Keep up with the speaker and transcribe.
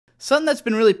Something that's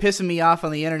been really pissing me off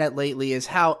on the internet lately is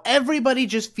how everybody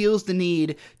just feels the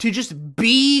need to just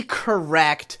be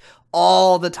correct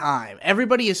all the time.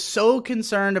 Everybody is so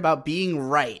concerned about being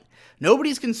right.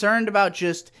 Nobody's concerned about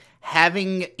just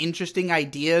having interesting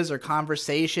ideas or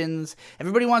conversations.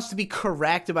 Everybody wants to be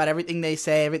correct about everything they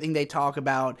say, everything they talk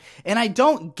about, and I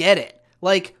don't get it.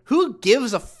 Like, who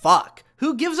gives a fuck?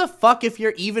 Who gives a fuck if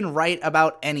you're even right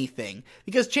about anything?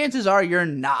 Because chances are you're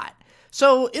not.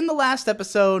 So, in the last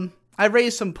episode, I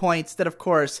raised some points that, of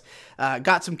course,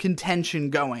 got some contention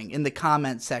going in the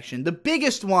comments section. The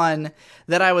biggest one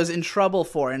that I was in trouble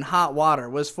for in hot water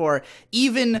was for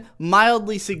even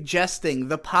mildly suggesting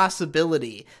the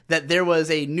possibility that there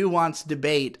was a nuanced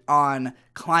debate on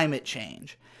climate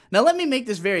change. Now, let me make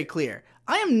this very clear.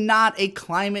 I am not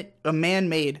a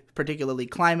man-made, particularly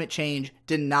climate change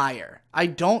denier. I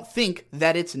don't think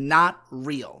that it's not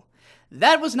real.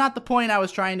 That was not the point I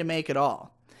was trying to make at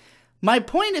all. My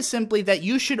point is simply that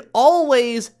you should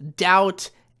always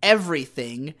doubt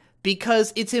everything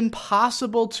because it's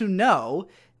impossible to know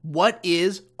what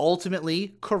is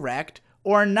ultimately correct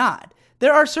or not.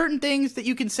 There are certain things that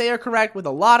you can say are correct with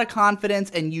a lot of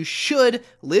confidence, and you should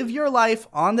live your life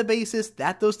on the basis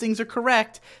that those things are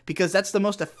correct because that's the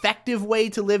most effective way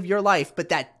to live your life, but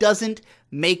that doesn't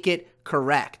make it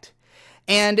correct.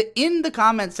 And in the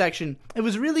comment section, it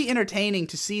was really entertaining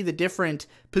to see the different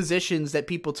positions that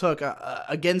people took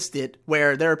against it,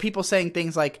 where there are people saying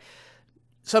things like,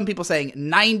 some people saying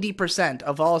 90%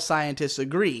 of all scientists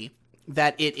agree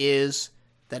that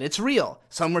it's real.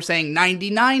 Some were saying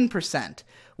 99%.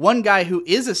 One guy who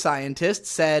is a scientist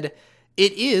said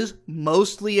it is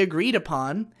mostly agreed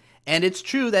upon, and it's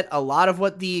true that a lot of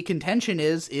what the contention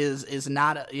is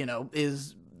not,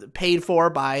 is paid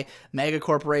for by mega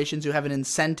corporations who have an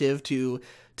incentive to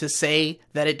say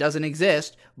that it doesn't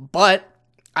exist, but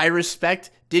I respect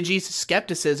Digi's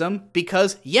skepticism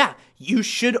because, yeah, you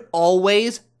should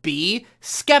always be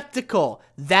skeptical.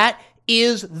 That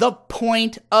is the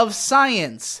point of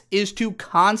science, is to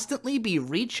constantly be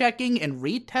rechecking and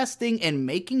retesting and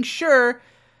making sure,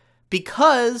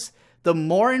 because the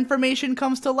more information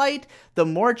comes to light, the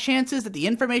more chances that the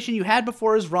information you had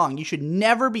before is wrong. You should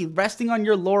never be resting on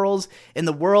your laurels in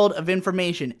the world of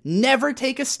information. Never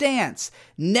take a stance.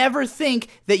 Never think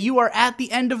that you are at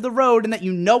the end of the road and that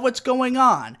you know what's going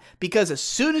on. Because as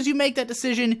soon as you make that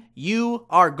decision, you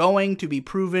are going to be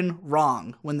proven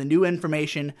wrong when the new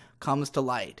information comes to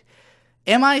light.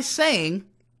 Am I saying,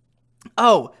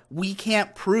 oh, we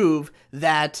can't prove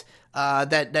that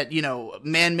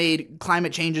man-made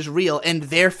climate change is real and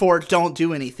therefore don't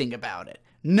do anything about it?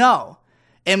 No.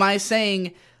 Am I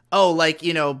saying,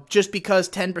 just because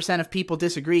 10% of people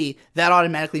disagree, that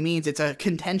automatically means it's a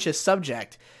contentious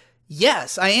subject?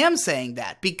 Yes, I am saying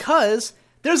that because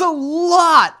there's a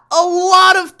lot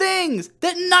of things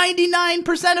that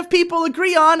 99% of people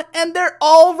agree on and they're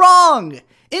all wrong,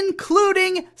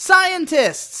 including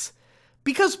scientists.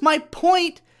 Because my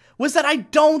point was that I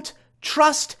don't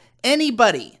trust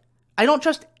anybody. I don't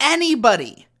trust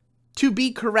anybody to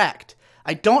be correct.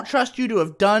 I don't trust you to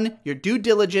have done your due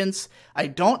diligence. I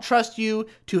don't trust you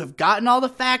to have gotten all the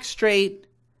facts straight.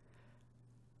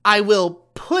 I will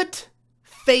put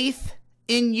faith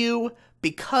in you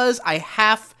because I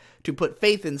have to put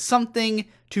faith in something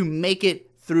to make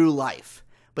it through life.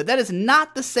 But that is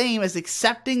not the same as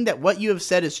accepting that what you have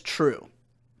said is true.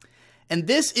 And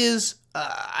this is,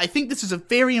 I think this is a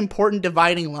very important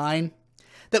dividing line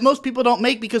that most people don't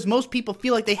make because most people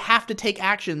feel like they have to take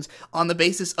actions on the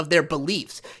basis of their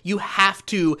beliefs. You have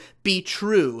to be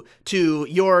true to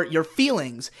your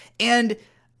feelings, and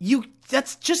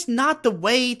that's just not the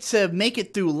way to make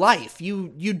it through life.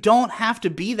 You don't have to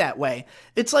be that way.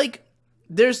 It's like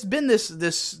there's been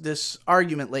this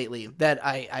argument lately that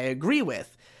I agree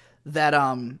with, that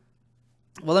well,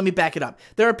 let me back it up.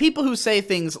 There are people who say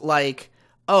things like,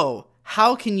 oh,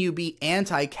 how can you be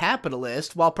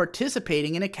anti-capitalist while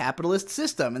participating in a capitalist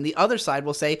system? And the other side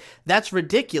will say, that's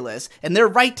ridiculous. And they're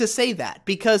right to say that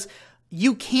because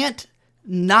you can't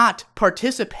not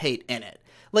participate in it.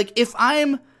 Like, if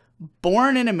I'm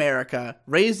born in America,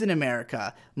 raised in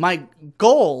America, my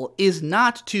goal is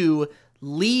not to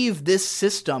leave this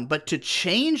system, but to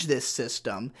change this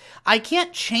system. I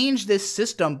can't change this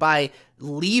system by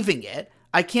leaving it.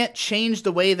 I can't change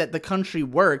the way that the country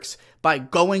works by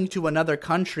going to another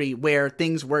country where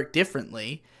things work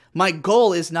differently. My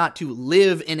goal is not to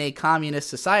live in a communist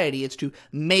society. It's to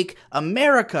make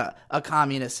America a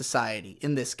communist society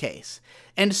in this case.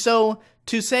 And so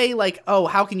to say like, oh,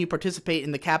 how can you participate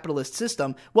in the capitalist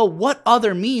system? Well, what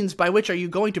other means by which are you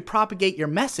going to propagate your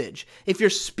message? If you're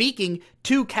speaking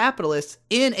to capitalists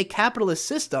in a capitalist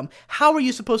system, how are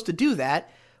you supposed to do that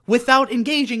without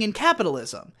engaging in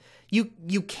capitalism?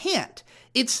 You can't.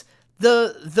 It's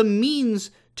the means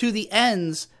to the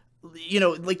ends.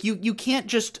 Like you can't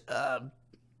just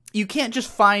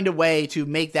find a way to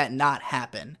make that not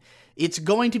happen. It's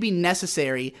going to be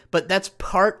necessary, but that's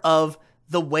part of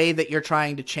the way that you're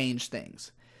trying to change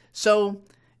things. So,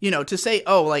 to say,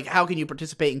 oh, like, how can you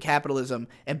participate in capitalism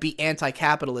and be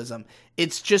anti-capitalism?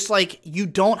 It's just like, you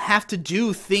don't have to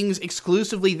do things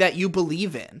exclusively that you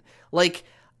believe in. Like,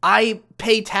 I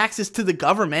pay taxes to the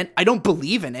government. I don't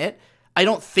believe in it. I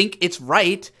don't think it's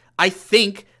right. I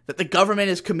think that the government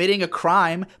is committing a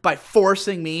crime by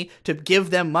forcing me to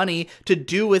give them money to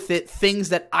do with it things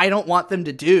that I don't want them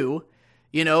to do.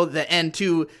 And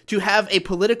to have a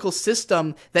political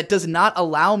system that does not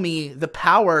allow me the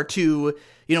power to,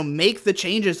 make the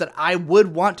changes that I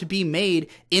would want to be made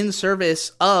in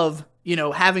service of,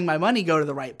 having my money go to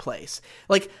the right place.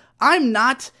 Like, I'm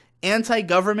not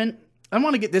anti-government. I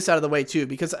want to get this out of the way too,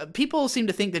 because people seem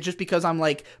to think that just because I'm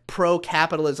like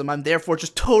pro-capitalism, I'm therefore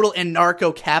just total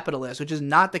anarcho-capitalist, which is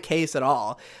not the case at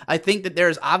all. I think that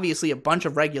there's obviously a bunch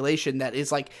of regulation that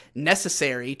is like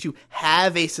necessary to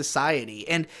have a society.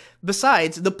 And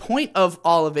besides, the point of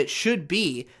all of it should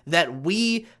be that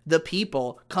we, the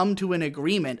people, come to an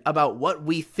agreement about what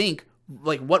we think,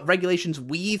 like what regulations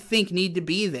we think need to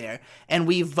be there, and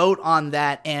we vote on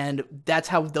that, and that's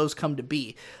how those come to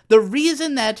be. The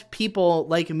reason that people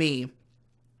like me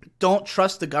don't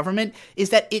trust the government is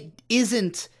that it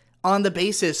isn't on the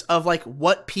basis of like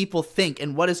what people think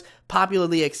and what is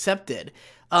popularly accepted.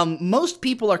 Most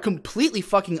people are completely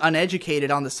fucking uneducated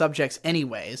on the subjects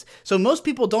anyways, so most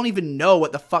people don't even know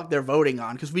what the fuck they're voting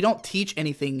on, because we don't teach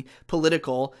anything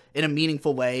political in a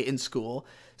meaningful way in school.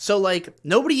 So, like,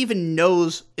 nobody even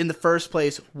knows in the first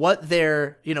place what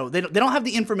they're, they don't have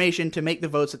the information to make the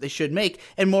votes that they should make.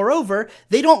 And moreover,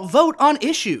 they don't vote on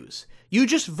issues. You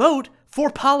just vote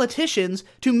for politicians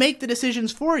to make the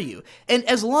decisions for you. And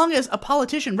as long as a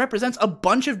politician represents a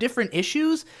bunch of different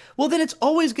issues, well, then it's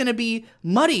always going to be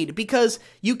muddied, because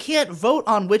you can't vote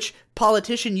on which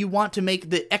politician you want to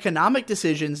make the economic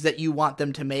decisions that you want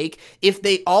them to make if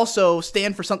they also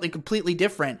stand for something completely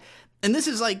different. And this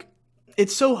is like,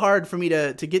 it's so hard for me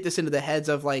to get this into the heads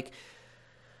of like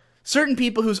certain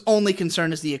people whose only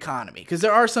concern is the economy. Because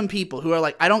there are some people who are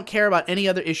like, I don't care about any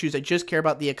other issues, I just care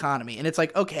about the economy. And it's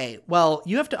like, okay, well,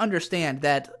 you have to understand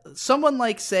that someone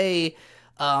like, say,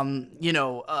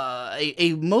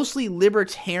 a mostly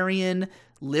libertarian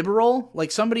liberal,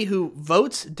 like somebody who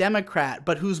votes Democrat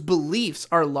but whose beliefs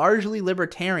are largely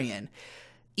libertarian,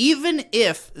 even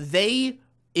if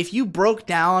you broke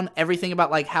down everything about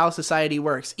like how society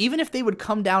works, even if they would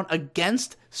come down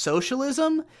against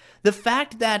socialism, the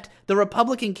fact that the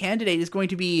Republican candidate is going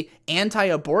to be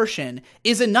anti-abortion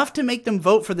is enough to make them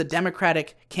vote for the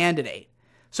Democratic candidate.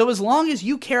 So as long as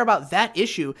you care about that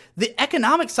issue, the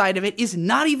economic side of it is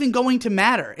not even going to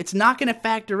matter. It's not going to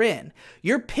factor in.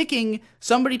 You're picking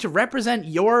somebody to represent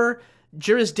your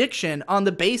jurisdiction on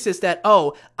the basis that,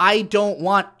 oh, I don't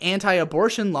want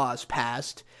anti-abortion laws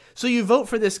passed. So you vote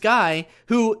for this guy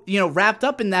who, wrapped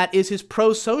up in that is his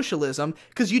pro-socialism,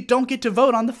 because you don't get to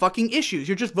vote on the fucking issues.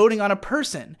 You're just voting on a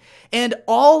person. And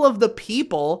all of the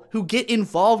people who get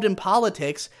involved in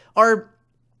politics are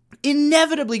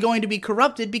inevitably going to be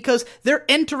corrupted because they're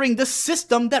entering the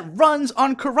system that runs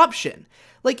on corruption.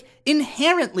 Like,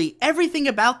 inherently, everything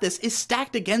about this is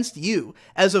stacked against you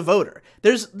as a voter.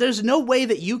 There's no way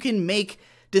that you can make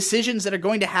decisions that are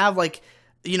going to have, like,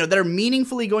 that are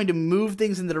meaningfully going to move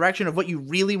things in the direction of what you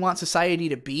really want society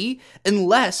to be,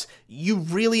 unless you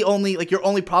really only, like, your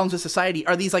only problems with society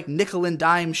are these, like, nickel and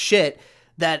dime shit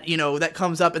that, that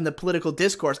comes up in the political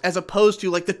discourse, as opposed to,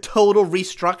 like, the total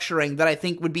restructuring that I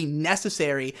think would be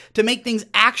necessary to make things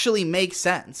actually make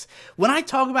sense. When I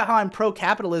talk about how I'm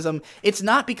pro-capitalism, it's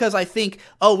not because I think,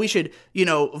 oh, we should,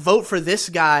 vote for this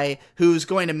guy who's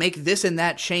going to make this and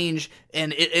that change,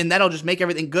 and that'll just make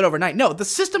everything good overnight. No, the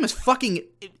system is fucking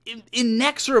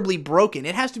inexorably broken.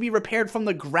 It has to be repaired from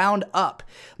the ground up.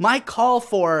 My call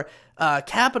for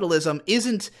capitalism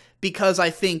isn't because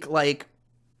I think, like,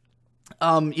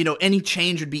 any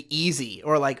change would be easy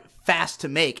or, like, fast to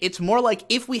make. It's more like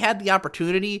if we had the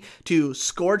opportunity to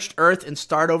scorched earth and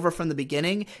start over from the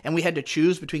beginning, and we had to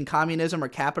choose between communism or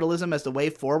capitalism as the way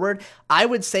forward, I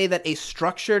would say that a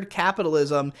structured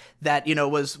capitalism that,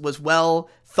 was well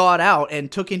thought out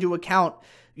and took into account,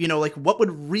 you know, like what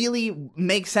would really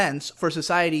make sense for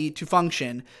society to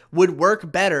function would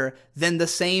work better than the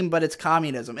same, but it's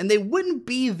communism. And they wouldn't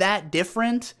be that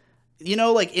different. You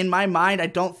know, like in my mind, I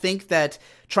don't think that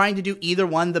trying to do either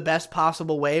one the best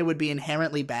possible way would be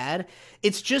inherently bad.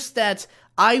 It's just that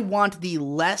I want the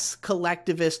less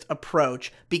collectivist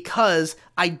approach because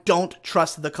I don't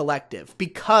trust the collective,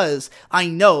 because I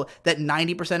know that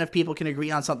 90% of people can agree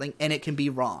on something and it can be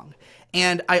wrong.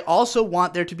 And I also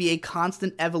want there to be a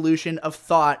constant evolution of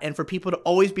thought and for people to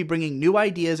always be bringing new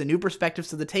ideas and new perspectives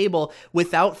to the table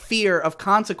without fear of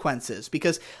consequences,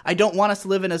 because I don't want us to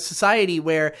live in a society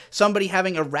where somebody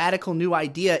having a radical new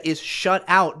idea is shut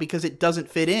out because it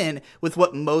doesn't fit in with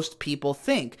what most people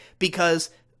think, because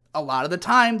a lot of the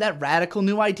time that radical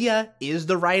new idea is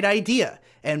the right idea.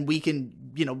 And we can,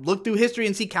 you know, look through history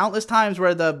and see countless times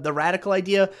where the radical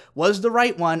idea was the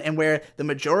right one and where the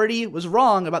majority was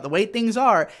wrong about the way things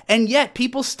are. And yet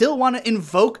people still want to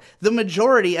invoke the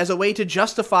majority as a way to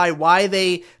justify why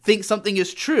they think something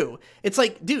is true. It's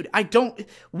like, dude,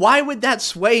 why would that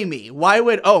sway me? Why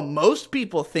would, most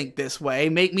people think this way,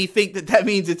 make me think that that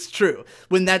means it's true,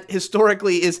 when that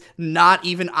historically is not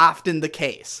even often the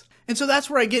case? And so that's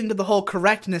where I get into the whole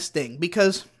correctness thing,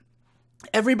 because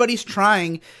everybody's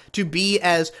trying to be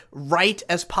as right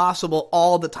as possible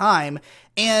all the time,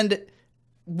 and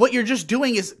what you're just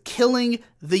doing is killing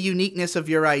the uniqueness of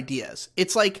your ideas.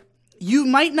 It's like, you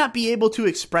might not be able to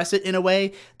express it in a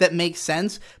way that makes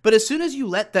sense, but as soon as you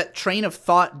let that train of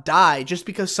thought die just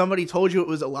because somebody told you it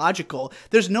was illogical,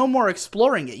 there's no more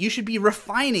exploring it. You should be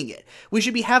refining it. We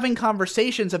should be having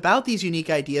conversations about these unique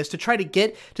ideas to try to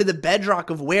get to the bedrock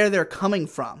of where they're coming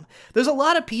from. There's a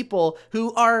lot of people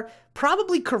who are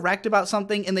probably correct about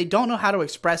something and they don't know how to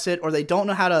express it, or they don't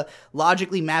know how to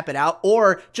logically map it out,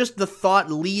 or just the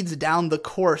thought leads down the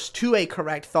course to a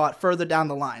correct thought further down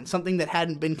the line, something that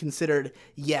hadn't been considered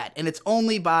yet. And it's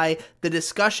only by the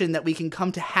discussion that we can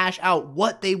come to hash out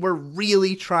what they were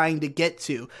really trying to get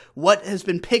to, what has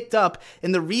been picked up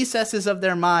in the recesses of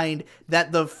their mind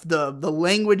that the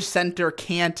language center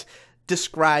can't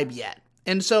describe yet.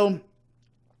 And so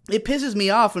it pisses me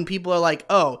off when people are like,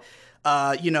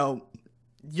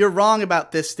 you're wrong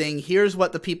about this thing. Here's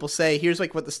what the people say. Here's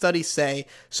like what the studies say.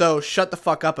 So shut the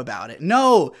fuck up about it.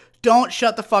 No, don't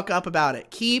shut the fuck up about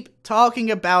it. Keep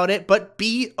talking about it, but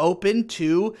be open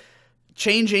to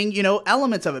changing,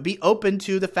 elements of it. Be open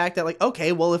to the fact that, like,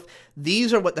 okay, well, if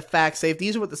these are what the facts say, if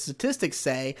these are what the statistics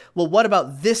say, well, what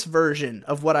about this version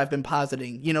of what I've been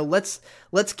positing?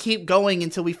 Let's keep going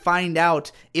until we find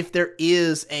out if there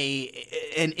is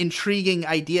an intriguing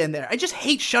idea in there. I just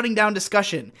hate shutting down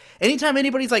discussion. Anytime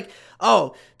anybody's like,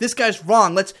 oh, this guy's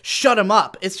wrong, let's shut him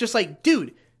up. It's just like,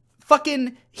 dude,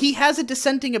 he has a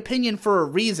dissenting opinion for a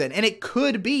reason, and it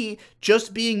could be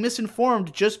just being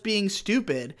misinformed, just being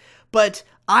stupid, but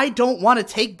I don't want to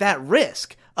take that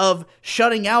risk of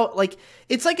shutting out. Like,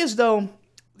 it's like as though,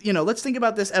 let's think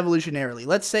about this evolutionarily.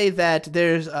 Let's say that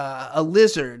there's a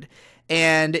lizard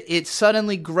and it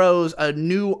suddenly grows a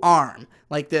new arm.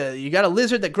 Like you got a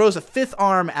lizard that grows a fifth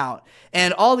arm out,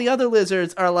 and all the other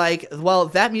lizards are like, well,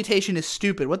 that mutation is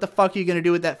stupid. What the fuck are you going to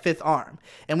do with that fifth arm?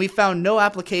 And we found no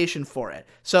application for it.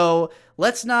 So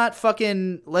let's not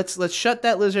let's shut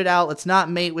that lizard out. Let's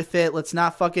not mate with it. Let's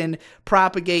not fucking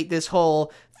propagate this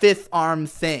whole fifth arm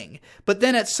thing. But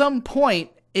then at some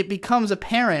point, it becomes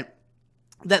apparent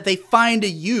that they find a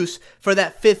use for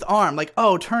that fifth arm. Like,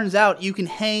 oh, turns out you can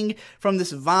hang from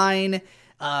this vine,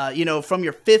 from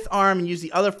your fifth arm, and use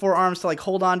the other four arms to like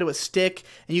hold on to a stick,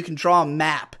 and you can draw a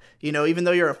map. Even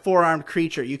though you're a four-armed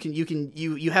creature,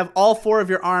 you have all four of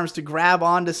your arms to grab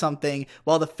onto something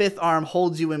while the fifth arm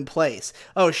holds you in place.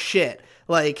 Oh shit.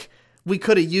 Like, we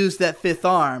could have used that fifth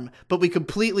arm, but we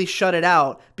completely shut it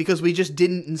out because we just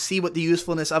didn't see what the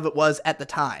usefulness of it was at the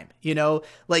time.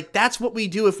 Like, that's what we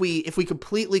do if we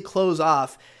completely close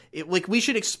off. We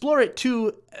should explore it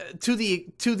to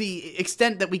the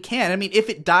extent that we can. I mean, if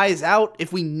it dies out,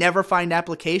 if we never find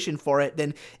application for it,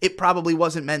 then it probably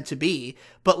wasn't meant to be.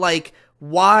 But like,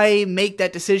 why make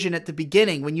that decision at the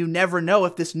beginning when you never know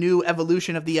if this new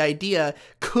evolution of the idea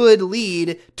could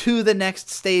lead to the next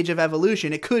stage of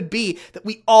evolution? It could be that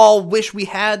we all wish we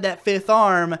had that fifth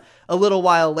arm a little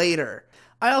while later.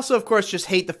 I also, of course, just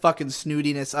hate the fucking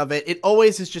snootiness of it. It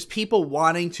always is just people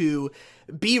wanting to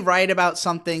be right about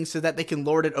something so that they can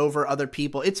lord it over other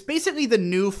people. It's basically the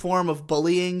new form of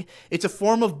bullying. It's a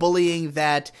form of bullying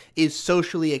that is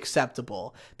socially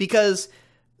acceptable, because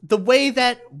the way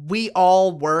that we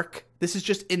all work, this is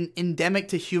just endemic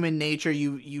to human nature.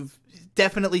 You've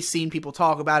definitely seen people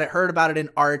talk about it, heard about it in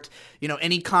art.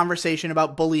 Any conversation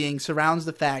about bullying surrounds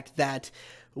the fact that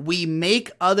we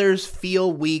make others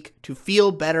feel weak to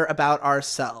feel better about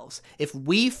ourselves. If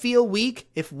we feel weak,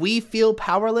 if we feel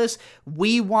powerless,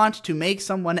 we want to make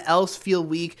someone else feel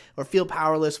weak or feel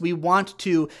powerless. We want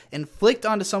to inflict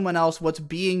onto someone else what's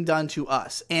being done to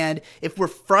us. And if we're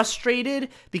frustrated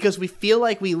because we feel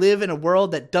like we live in a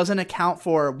world that doesn't account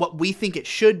for what we think it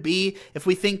should be, if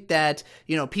we think that,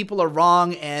 people are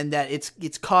wrong and that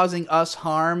it's causing us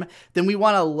harm, then we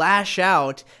want to lash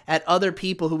out at other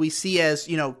people who we see as,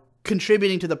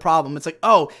 contributing to the problem. It's like,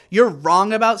 oh, you're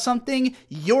wrong about something.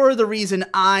 You're the reason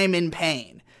I'm in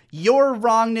pain. Your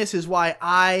wrongness is why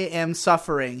I am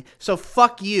suffering. So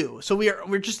fuck you. So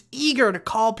we're just eager to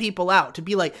call people out, to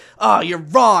be like, oh, you're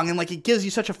wrong. And like, it gives you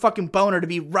such a fucking boner to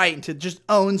be right and to just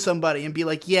own somebody and be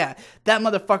like, yeah, that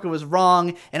motherfucker was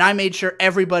wrong. And I made sure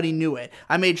everybody knew it.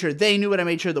 I made sure they knew it. I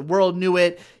made sure the world knew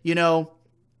it.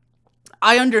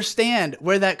 I understand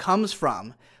where that comes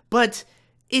from, but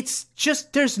it's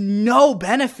just, there's no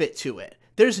benefit to it.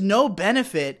 There's no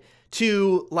benefit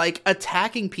to like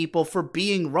attacking people for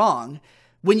being wrong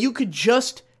when you could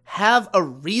just have a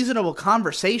reasonable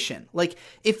conversation. Like,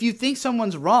 if you think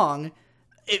someone's wrong,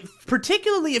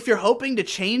 particularly if you're hoping to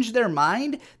change their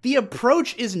mind, the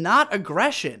approach is not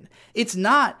aggression. It's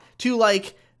not to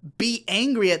like be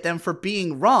angry at them for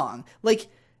being wrong. Like,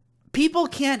 people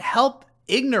can't help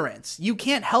ignorance. You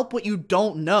can't help what you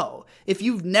don't know. If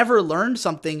you've never learned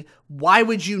something, why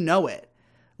would you know it?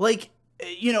 Like,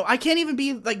 I can't even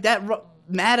be like that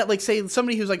mad at, like, say,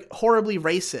 somebody who's like horribly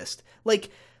racist. Like,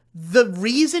 the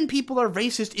reason people are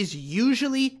racist is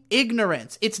usually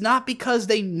ignorance. It's not because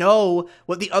they know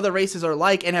what the other races are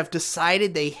like and have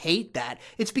decided they hate that.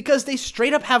 It's because they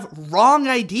straight up have wrong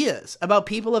ideas about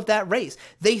people of that race.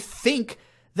 They think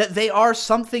that they are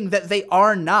something that they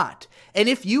are not. And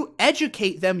if you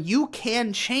educate them, you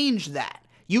can change that.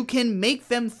 You can make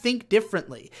them think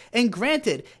differently. And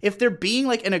granted, if they're being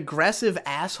like an aggressive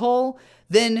asshole,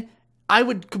 then I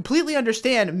would completely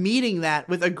understand meeting that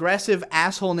with aggressive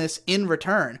assholeness in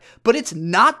return. But it's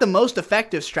not the most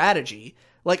effective strategy.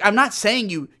 Like, I'm not saying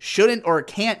you shouldn't or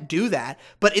can't do that,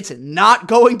 but it's not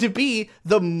going to be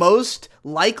the most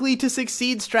likely to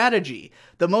succeed strategy.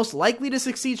 The most likely to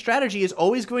succeed strategy is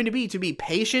always going to be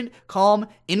patient, calm,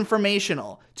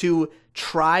 informational, to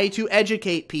try to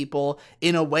educate people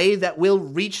in a way that will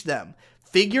reach them.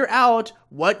 Figure out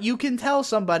what you can tell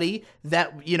somebody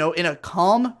that, in a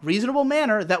calm, reasonable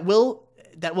manner that will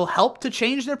help to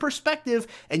change their perspective,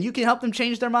 and you can help them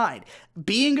change their mind.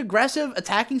 Being aggressive,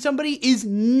 attacking somebody is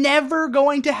never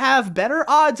going to have better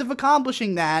odds of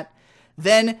accomplishing that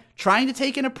than trying to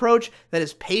take an approach that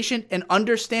is patient and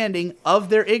understanding of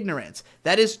their ignorance.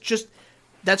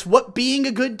 That's what being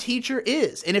a good teacher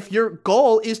is. And if your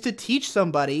goal is to teach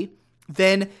somebody,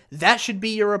 then that should be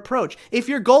your approach. If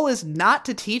your goal is not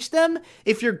to teach them,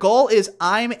 if your goal is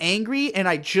I'm angry and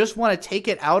I just want to take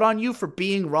it out on you for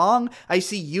being wrong, I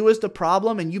see you as the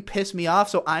problem and you piss me off,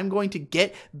 so I'm going to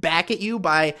get back at you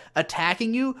by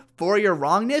attacking you for your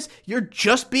wrongness, you're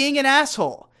just being an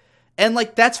asshole. And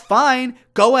like, that's fine,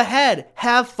 go ahead,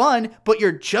 have fun, but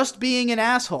you're just being an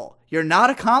asshole. You're not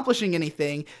accomplishing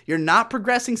anything. You're not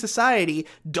progressing society.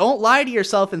 Don't lie to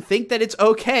yourself and think that it's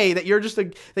okay, that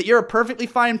you're a perfectly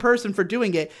fine person for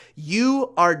doing it.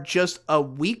 You are just a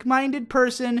weak-minded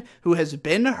person who has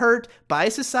been hurt by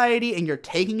society, and you're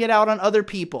taking it out on other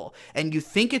people. And you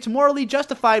think it's morally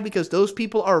justified because those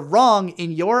people are wrong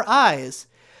in your eyes.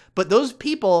 But those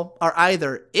people are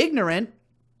either ignorant,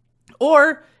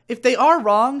 or if they are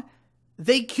wrong,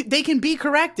 they can be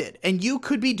corrected, and you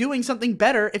could be doing something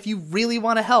better if you really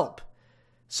want to help.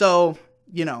 So,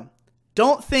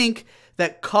 don't think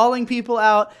that calling people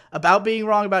out about being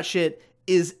wrong about shit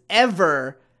is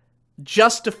ever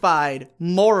justified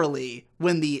morally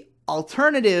when the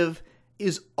alternative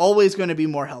is always going to be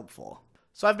more helpful.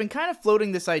 So I've been kind of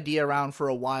floating this idea around for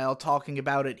a while, talking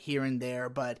about it here and there,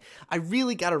 but I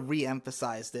really got to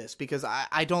re-emphasize this because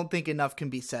I don't think enough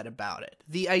can be said about it.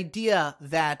 The idea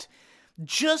that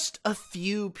just a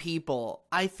few people,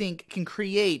 I think, can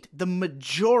create the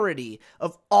majority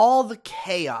of all the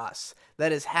chaos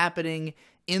that is happening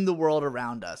in the world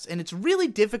around us. And it's really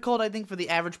difficult, I think, for the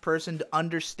average person to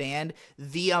understand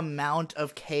the amount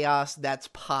of chaos that's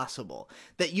possible,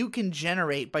 that you can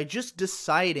generate by just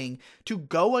deciding to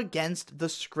go against the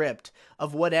script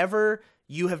of whatever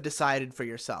you have decided for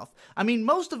yourself. I mean,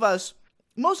 most of us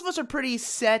are pretty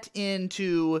set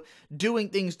into doing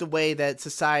things the way that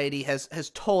society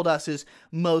has told us is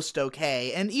most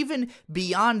okay. And even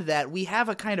beyond that, we have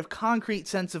a kind of concrete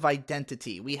sense of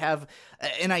identity. We have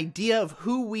an idea of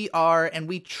who we are, and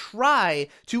we try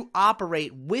to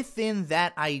operate within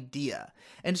that idea.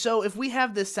 And so if we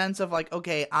have this sense of like,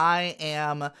 okay, I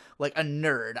am like a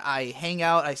nerd, I hang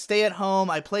out, I stay at home,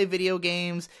 I play video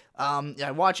games, I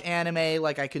watch anime,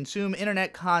 like I consume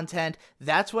internet content,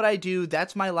 that's what I do,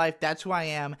 that's my life, that's who I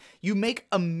am. You make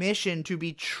a mission to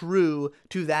be true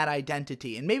to that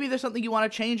identity. And maybe there's something you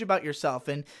want to change about yourself,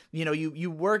 and you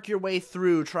work your way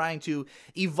through trying to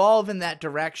evolve in that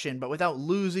direction, but without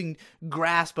losing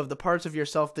grasp of the parts of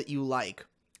yourself that you like.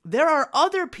 There are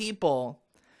other people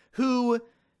who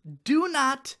do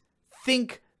not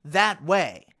think that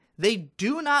way. They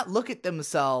do not look at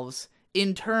themselves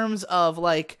in terms of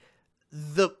like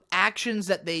the actions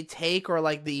that they take or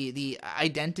like the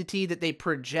identity that they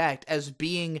project as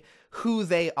being who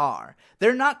they are.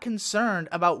 They're not concerned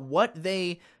about what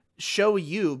they show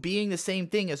you being the same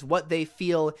thing as what they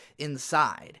feel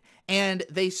inside. And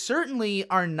they certainly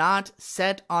are not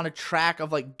set on a track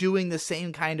of like doing the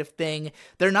same kind of thing.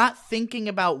 They're not thinking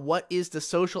about what is the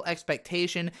social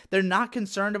expectation. They're not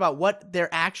concerned about what their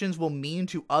actions will mean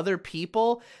to other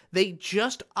people. They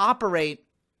just operate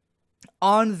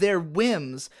on their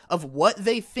whims of what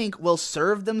they think will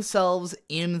serve themselves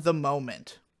in the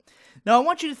moment. Now, I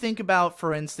want you to think about,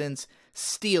 for instance,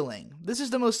 stealing. This is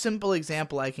the most simple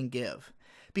example I can give,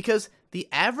 because the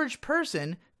average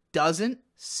person doesn't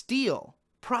steal,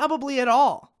 probably at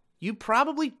all. You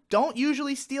probably don't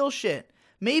usually steal shit.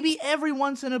 Maybe every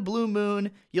once in a blue moon,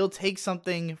 you'll take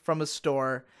something from a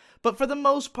store, but for the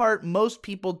most part, most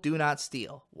people do not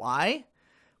steal. Why?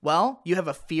 Well, you have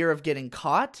a fear of getting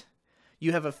caught.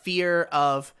 You have a fear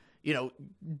of,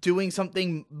 doing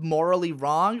something morally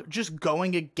wrong, just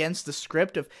going against the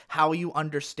script of how you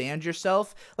understand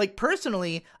yourself. Like,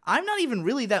 personally, I'm not even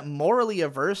really that morally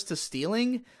averse to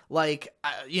stealing. Like,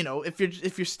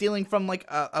 if you're stealing from like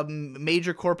a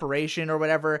major corporation or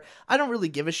whatever, I don't really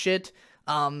give a shit.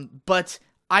 But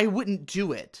I wouldn't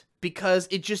do it because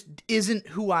it just isn't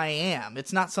who I am.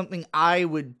 It's not something I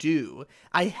would do.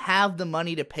 I have the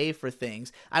money to pay for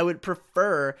things. I would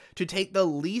prefer to take the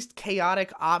least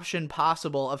chaotic option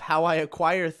possible of how I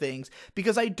acquire things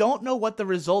because I don't know what the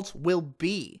results will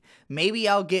be. Maybe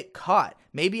I'll get caught.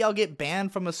 Maybe I'll get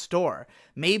banned from a store.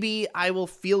 Maybe I will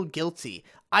feel guilty.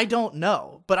 I don't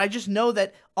know. But I just know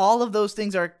that all of those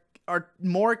things are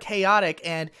more chaotic,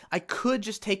 and I could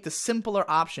just take the simpler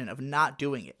option of not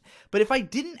doing it. But if I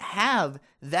didn't have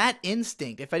that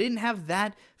instinct, if I didn't have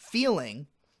that feeling,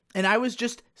 and I was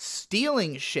just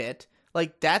stealing shit,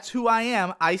 like that's who I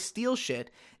am, I steal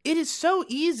shit, it is so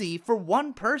easy for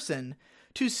one person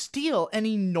to steal an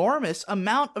enormous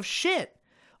amount of shit.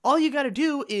 All you gotta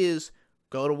do is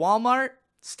go to Walmart,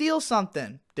 steal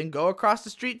something, then go across the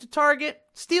street to Target,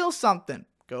 steal something.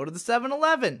 Go to the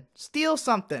 7-Eleven, steal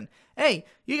something. Hey,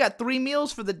 you got 3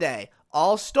 meals for the day,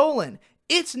 all stolen.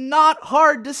 It's not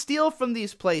hard to steal from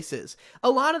these places. A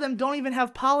lot of them don't even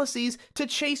have policies to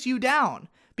chase you down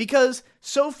because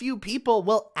so few people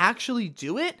will actually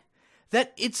do it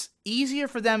that it's easier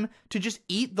for them to just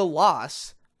eat the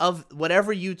loss of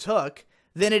whatever you took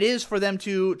than it is for them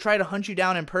to try to hunt you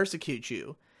down and persecute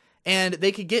you. And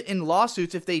they could get in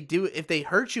lawsuits if they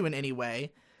hurt you in any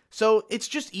way. So it's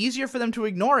just easier for them to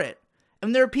ignore it.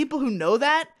 And there are people who know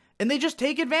that, and they just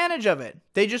take advantage of it.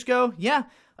 They just go, yeah,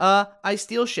 I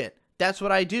steal shit. That's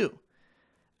what I do.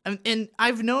 And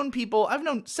I've known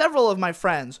several of my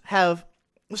friends have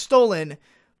stolen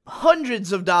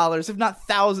hundreds of dollars, if not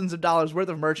thousands of dollars worth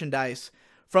of merchandise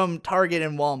from Target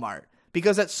and Walmart.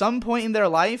 Because at some point in their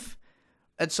life,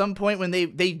 at some point when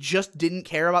they just didn't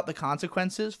care about the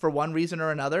consequences for one reason or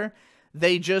another,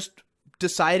 they just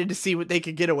decided to see what they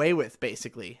could get away with,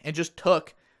 basically, and just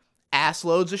took ass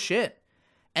loads of shit.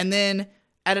 And then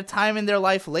at a time in their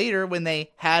life later when they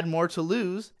had more to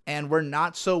lose and were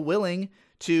not so willing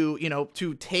to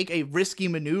take a risky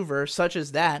maneuver such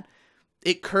as that,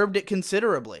 it curbed it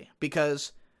considerably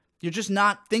because you're just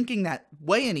not thinking that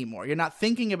way anymore. You're not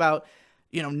thinking about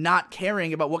not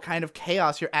caring about what kind of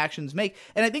chaos your actions make.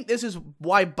 And I think this is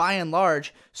why, by and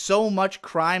large, so much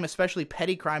crime, especially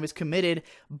petty crime, is committed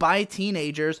by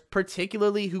teenagers,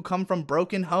 particularly who come from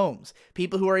broken homes,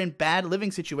 people who are in bad living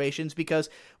situations, because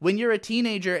when you're a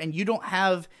teenager and you don't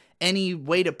have any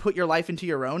way to put your life into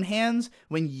your own hands,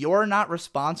 when you're not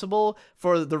responsible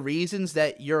for the reasons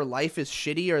that your life is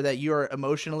shitty or that you're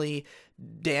emotionally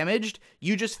damaged,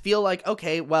 you just feel like,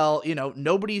 okay, well,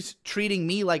 nobody's treating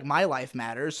me like my life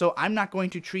matters, so I'm not going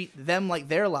to treat them like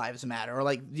their lives matter, or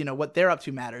like, what they're up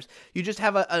to matters. You just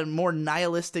have a more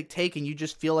nihilistic take, and you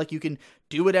just feel like you can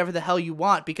do whatever the hell you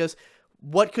want, because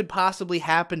what could possibly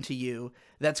happen to you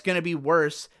that's going to be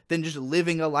worse than just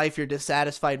living a life you're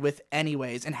dissatisfied with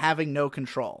anyways and having no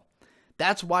control?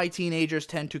 That's why teenagers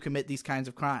tend to commit these kinds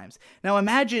of crimes. Now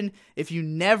imagine if you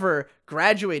never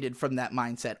graduated from that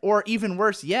mindset, or even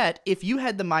worse yet, if you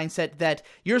had the mindset that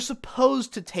you're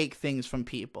supposed to take things from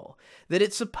people, that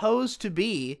it's supposed to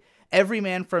be every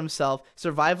man for himself,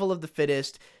 survival of the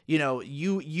fittest.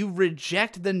 You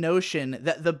reject the notion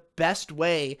that the best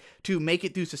way to make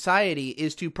it through society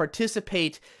is to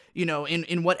participate,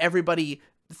 in what everybody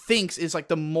thinks is like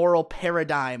the moral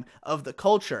paradigm of the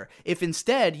culture. If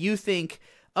instead you think,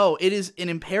 oh, it is an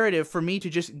imperative for me to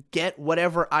just get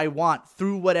whatever I want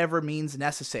through whatever means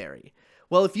necessary.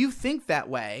 Well, if you think that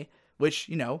way, which,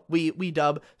 we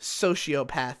dub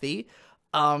sociopathy,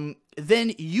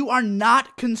 then you are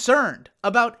not concerned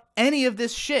about any of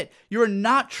this shit. You're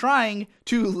not trying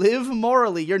to live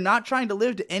morally. You're not trying to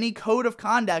live to any code of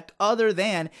conduct other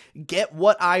than get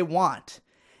what I want.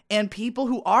 And people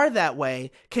who are that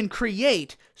way can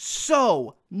create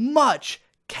so much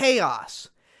chaos.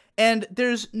 And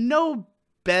there's no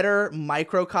better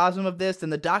microcosm of this than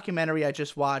the documentary I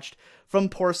just watched from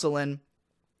Porcelain.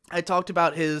 I talked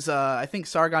about his, I think,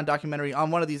 Sargon documentary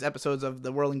on one of these episodes of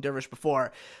the Whirling Dervish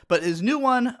before, but his new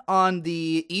one on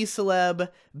the E-Celeb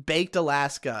Baked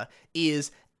Alaska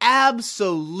is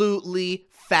absolutely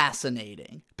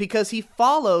fascinating because he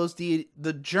follows the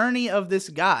journey of this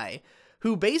guy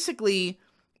who basically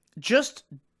just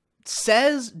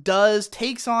says, does,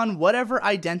 takes on whatever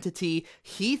identity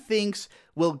he thinks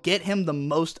will get him the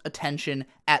most attention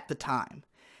at the time.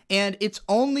 And it's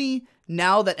only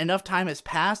now that enough time has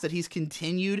passed that he's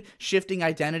continued shifting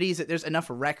identities, that there's enough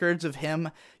records of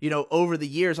him, over the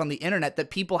years on the internet that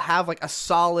people have like a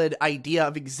solid idea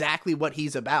of exactly what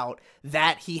he's about,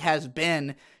 that he has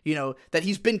been, that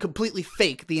he's been completely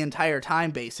fake the entire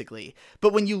time, basically.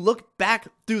 But when you look back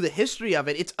through the history of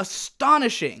it, it's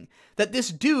astonishing that this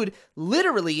dude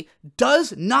literally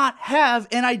does not have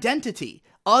an identity.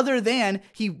 Other than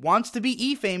he wants to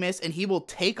be E-famous and he will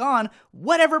take on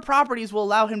whatever properties will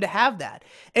allow him to have that.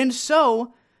 And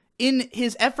so, in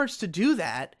his efforts to do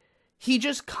that, he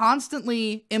just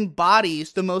constantly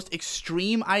embodies the most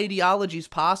extreme ideologies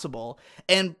possible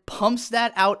and pumps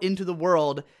that out into the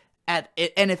world at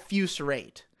an effuse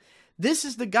rate. This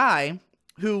is the guy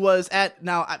who was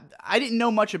now, I didn't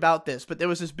know much about this, but there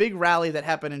was this big rally that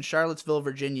happened in Charlottesville,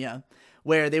 Virginia,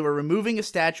 where they were removing a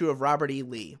statue of Robert E.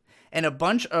 Lee. And a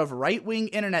bunch of right-wing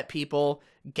internet people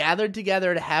gathered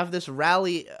together to have this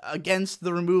rally against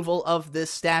the removal of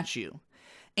this statue.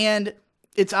 And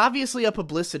it's obviously a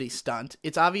publicity stunt.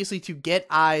 It's obviously to get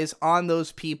eyes on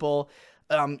those people,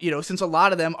 since a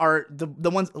lot of them are the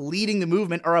ones leading the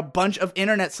movement are a bunch of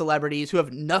internet celebrities who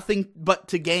have nothing but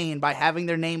to gain by having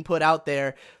their name put out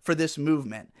there for this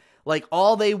movement. Like,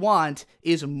 all they want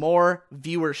is more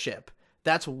viewership.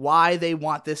 That's why they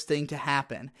want this thing to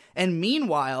happen. And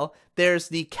meanwhile, there's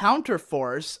the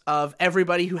counterforce of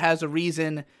everybody who has a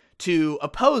reason to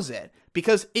oppose it,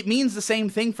 because it means the same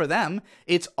thing for them.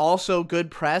 It's also good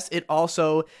press. It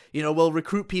also, will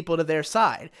recruit people to their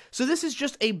side. So this is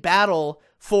just a battle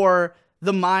for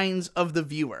the minds of the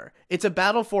viewer. It's a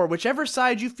battle for whichever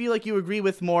side you feel like you agree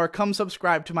with more, come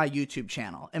subscribe to my YouTube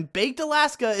channel. And Baked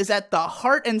Alaska is at the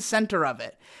heart and center of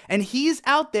it. And he's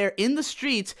out there in the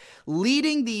streets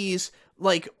leading these,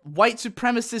 like, white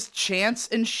supremacist chants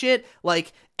and shit,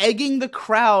 like, egging the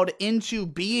crowd into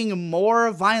being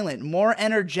more violent, more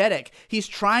energetic. He's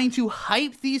trying to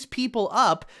hype these people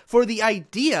up for the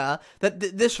idea that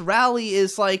this rally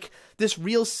is, like, this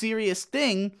real serious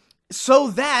thing, so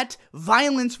that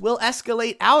violence will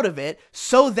escalate out of it,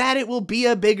 so that it will be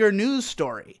a bigger news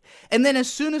story. And then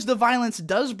as soon as the violence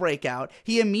does break out,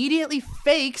 he immediately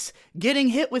fakes getting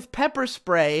hit with pepper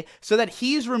spray so that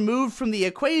he's removed from the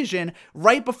equation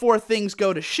right before things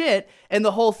go to shit, and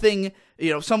the whole thing,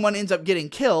 someone ends up getting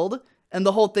killed, and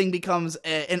the whole thing becomes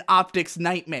an optics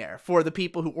nightmare for the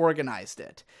people who organized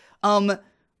it.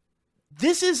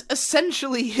 This is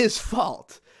essentially his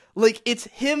fault. Like, it's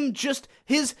him, just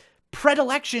his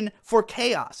predilection for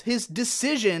chaos, his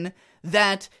decision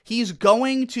that he's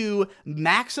going to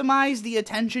maximize the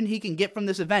attention he can get from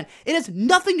this event. It has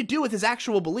nothing to do with his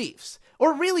actual beliefs,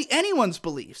 or really anyone's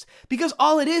beliefs, because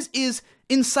all it is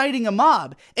inciting a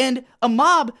mob. And a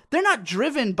mob, they're not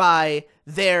driven by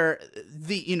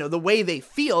the way they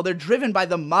feel. They're driven by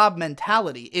the mob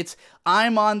mentality. It's,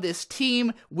 I'm on this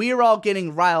team, we're all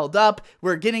getting riled up,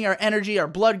 we're getting our energy, our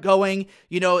blood going.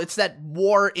 It's that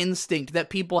war instinct that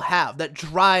people have that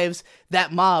drives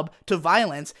that mob to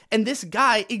violence. And this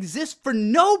guy exists for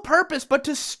no purpose but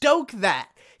to stoke that.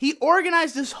 He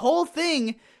organized this whole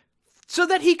thing so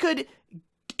that he could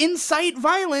incite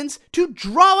violence to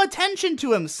draw attention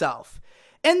to himself.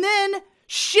 And then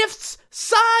shifts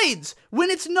sides when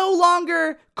it's no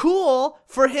longer cool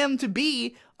for him to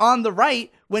be on the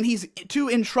right. When he's too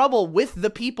in trouble with the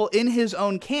people in his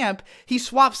own camp, he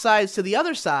swaps sides to the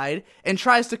other side and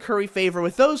tries to curry favor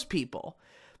with those people.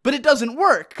 But it doesn't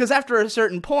work, because after a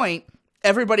certain point,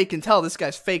 everybody can tell this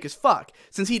guy's fake as fuck,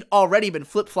 since he'd already been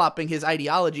flip-flopping his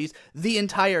ideologies the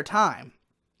entire time.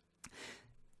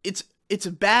 It's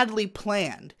badly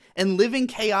planned, and living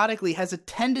chaotically has a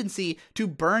tendency to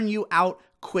burn you out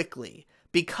quickly,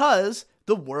 because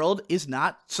the world is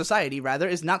not, society rather,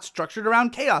 is not structured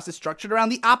around chaos. It's structured around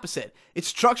the opposite. It's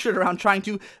structured around trying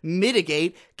to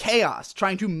mitigate chaos,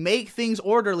 trying to make things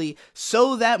orderly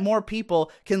so that more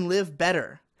people can live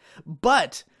better.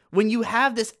 But when you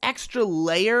have this extra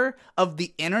layer of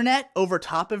the internet over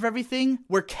top of everything,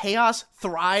 where chaos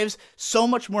thrives so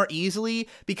much more easily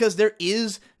because there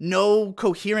is no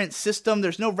coherent system,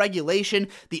 there's no regulation,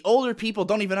 the older people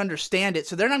don't even understand it,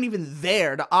 so they're not even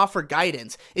there to offer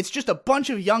guidance. It's just a bunch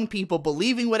of young people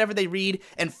believing whatever they read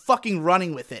and fucking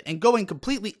running with it and going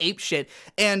completely apeshit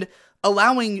and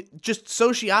allowing just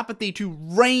sociopathy to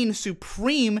reign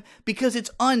supreme because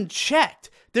it's unchecked.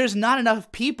 There's not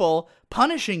enough people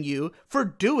punishing you for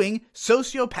doing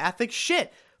sociopathic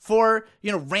shit, for,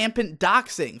 rampant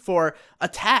doxing, for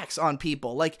attacks on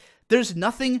people. Like, there's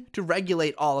nothing to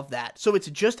regulate all of that. So it's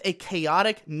just a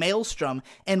chaotic maelstrom,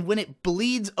 and when it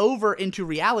bleeds over into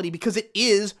reality, because it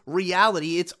is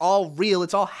reality, it's all real,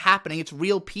 it's all happening, it's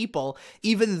real people,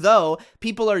 even though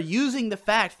people are using the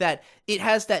fact that it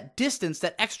has that distance,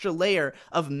 that extra layer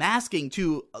of masking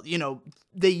to,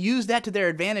 they use that to their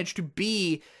advantage to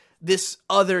be this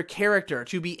other character,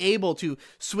 to be able to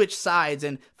switch sides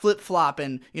and flip-flop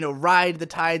and, ride the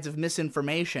tides of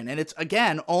misinformation. And it's,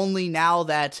 again, only now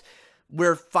that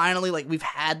we're finally, we've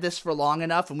had this for long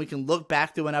enough and we can look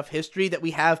back through enough history that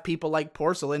we have people like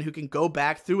Porcelain who can go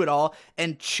back through it all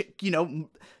and,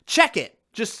 check it.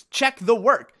 Just check the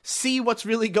work, see what's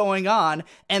really going on,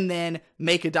 and then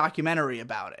make a documentary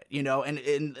about it,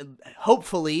 and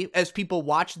hopefully, as people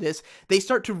watch this, they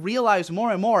start to realize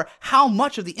more and more how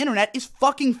much of the internet is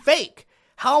fucking fake.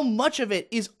 How much of it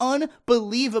is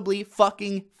unbelievably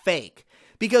fucking fake.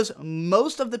 Because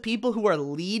most of the people who are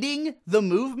leading the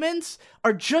movements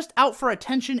are just out for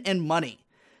attention and money.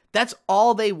 That's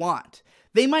all they want.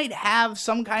 They might have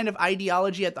some kind of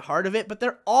ideology at the heart of it, but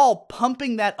they're all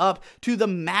pumping that up to the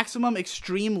maximum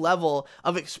extreme level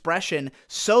of expression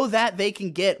so that they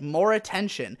can get more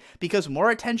attention, because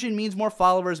more attention means more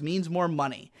followers, means more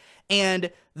money.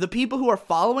 And the people who are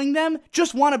following them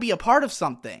just want to be a part of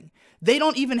something. They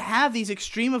don't even have these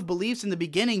extreme of beliefs in the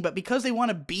beginning, but because they want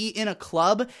to be in a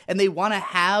club and they want to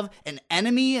have an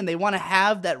enemy and they want to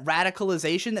have that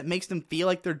radicalization that makes them feel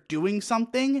like they're doing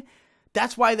something,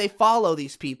 that's why they follow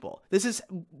these people. This is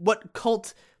what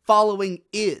cult following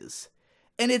is.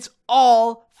 And it's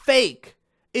all fake.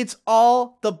 It's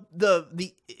all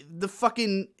the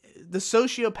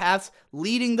sociopaths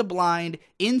leading the blind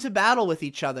into battle with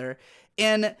each other.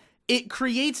 And it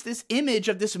creates this image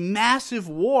of this massive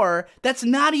war that's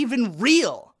not even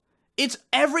real.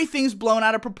 Everything's blown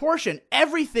out of proportion.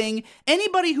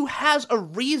 Anybody who has a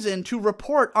reason to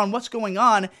report on what's going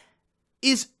on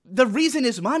the reason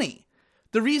is money.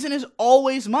 The reason is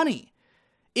always money.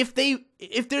 If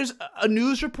there's a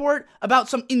news report about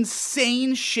some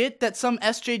insane shit that some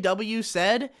SJW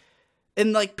said,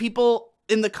 and people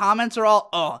in the comments are all,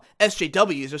 oh,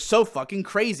 SJWs are so fucking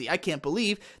crazy. I can't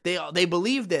believe they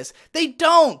believe this. They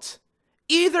don't.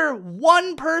 Either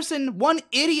one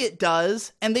idiot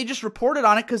does, and they just reported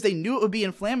on it because they knew it would be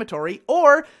inflammatory,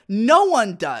 or no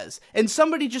one does, and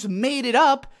somebody just made it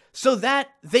up so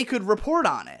that they could report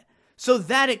on it. So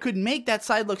that it could make that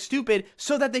side look stupid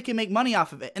so that they can make money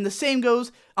off of it. And the same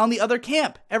goes on the other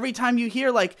camp. Every time you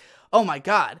hear oh my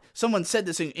god, someone said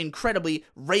this incredibly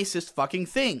racist fucking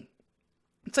thing.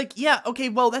 It's yeah, okay,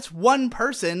 well, that's one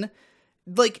person.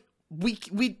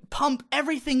 We pump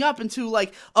everything up into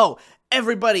oh,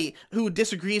 everybody who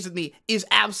disagrees with me is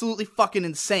absolutely fucking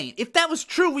insane. If that was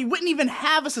true, we wouldn't even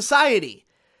have a society.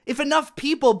 If enough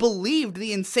people believed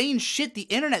the insane shit the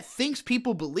internet thinks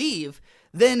people believe,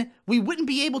 then we wouldn't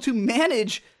be able to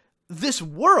manage this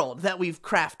world that we've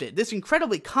crafted, this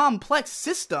incredibly complex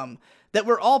system that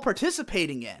we're all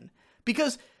participating in,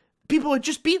 because people would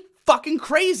just be fucking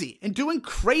crazy and doing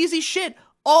crazy shit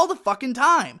all the fucking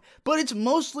time. But it's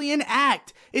mostly an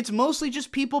act. It's mostly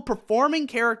just people performing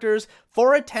characters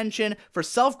for attention, for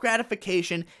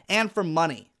self-gratification, and for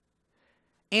money.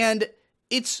 And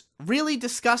it's really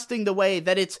disgusting the way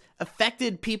that it's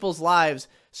affected people's lives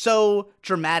so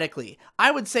dramatically.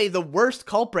 I would say the worst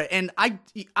culprit, and I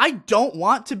don't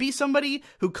want to be somebody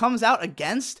who comes out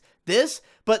against this,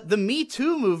 but the Me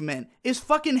Too movement is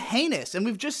fucking heinous. And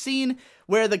we've just seen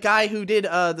where the guy who did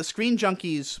the Screen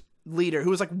Junkies leader, who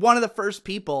was like one of the first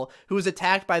people who was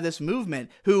attacked by this movement,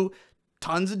 who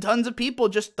tons and tons of people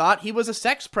just thought he was a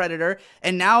sex predator.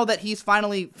 And now that he's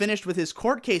finally finished with his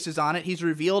court cases on it, he's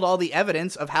revealed all the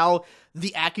evidence of how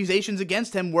the accusations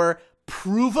against him were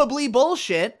provably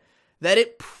bullshit, that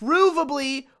it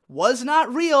provably was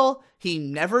not real. He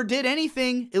never did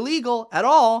anything illegal at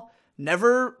all,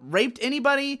 never raped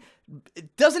anybody.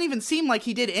 It doesn't even seem like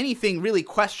he did anything really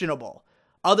questionable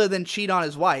other than cheat on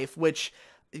his wife, which,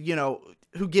 you know,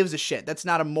 who gives a shit? That's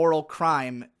not a moral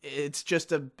crime. It's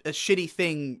just a shitty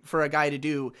thing for a guy to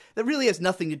do that really has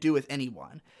nothing to do with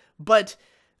anyone. But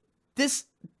this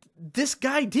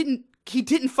guy didn't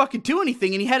fucking do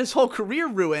anything, and he had his whole career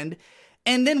ruined.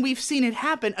 And then we've seen it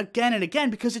happen again and again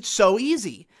because it's so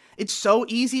easy. It's so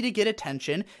easy to get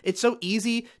attention. It's so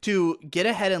easy to get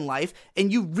ahead in life.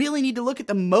 And you really need to look at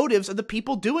the motives of the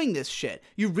people doing this shit.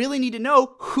 You really need to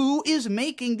know who is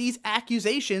making these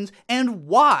accusations and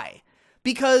why.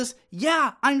 Because,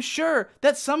 yeah, I'm sure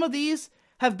that some of these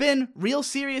have been real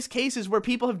serious cases where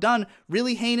people have done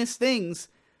really heinous things.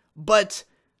 But,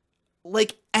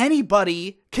 like,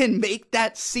 anybody can make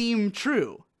that seem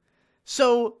true.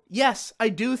 So, yes, I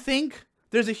do think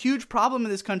there's a huge problem in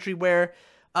this country where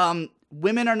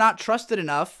women are not trusted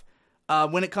enough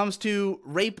when it comes to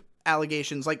rape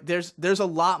allegations. Like, there's a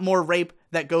lot more rape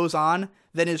that goes on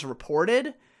than is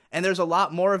reported, and there's a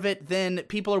lot more of it than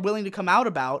people are willing to come out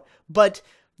about. But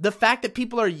the fact that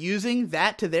people are using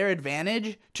that to their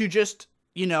advantage to just,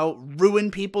 you know,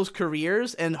 ruin people's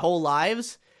careers and whole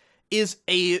lives is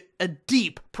a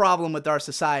deep problem with our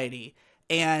society.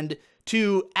 And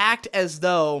to act as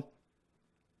though,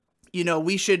 you know,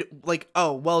 we should, like,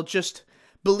 oh, well, just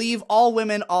believe all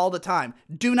women all the time.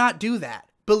 Do not do that.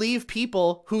 Believe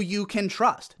people who you can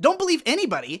trust. Don't believe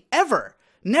anybody, ever.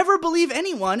 Never believe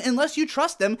anyone unless you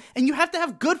trust them, and you have to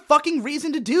have good fucking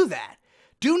reason to do that.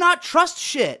 Do not trust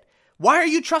shit. Why are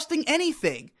you trusting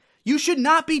anything? You should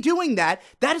not be doing that.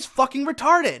 That is fucking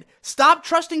retarded. Stop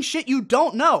trusting shit you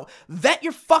don't know. Vet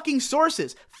your fucking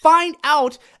sources. Find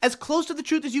out as close to the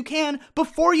truth as you can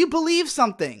before you believe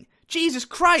something. Jesus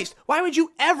Christ, why would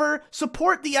you ever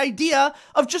support the idea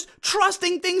of just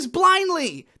trusting things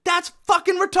blindly? That's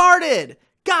fucking retarded.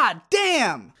 God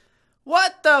damn.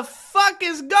 What the fuck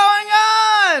is going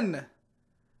on?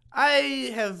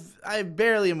 I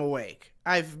barely am awake.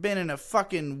 I've been in a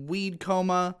fucking weed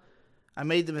coma. I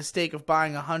made the mistake of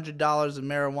buying $100 of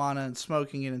marijuana and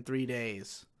smoking it in 3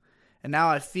 days. And now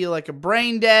I feel like a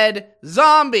brain-dead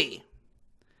zombie.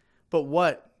 But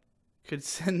what could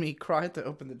send me... I have to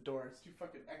open the door. It's too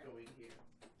fucking echoey here.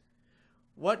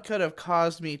 What could have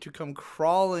caused me to come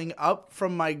crawling up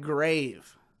from my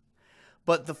grave?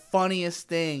 But the funniest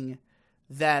thing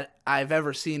that I've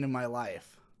ever seen in my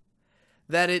life.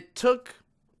 That it took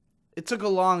a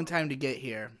long time to get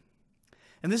here.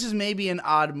 And this is maybe an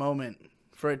odd moment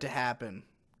for it to happen.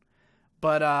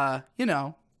 But, you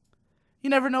know, you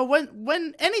never know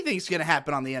when anything's going to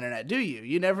happen on the internet, do you?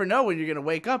 You never know when you're going to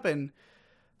wake up and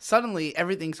suddenly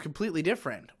everything's completely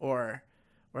different. Or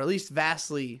at least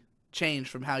vastly changed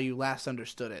from how you last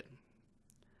understood it.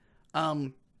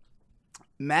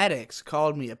 Maddox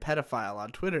called me a pedophile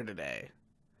on Twitter today.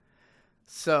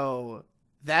 So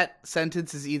that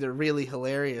sentence is either really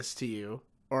hilarious to you,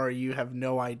 or you have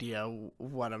no idea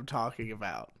what I'm talking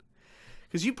about.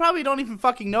 Because you probably don't even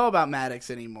fucking know about Maddox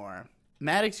anymore.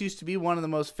 Maddox used to be one of the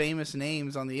most famous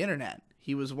names on the internet.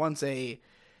 He was once a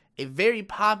very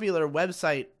popular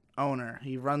website owner.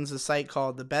 He runs a site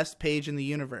called The Best Page in the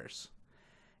Universe.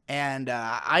 And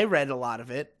I read a lot of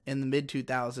it in the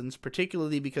mid-2000s,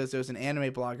 particularly because there's an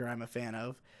anime blogger I'm a fan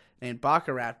of named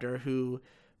Bakaraptor who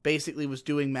basically was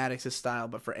doing Maddox's style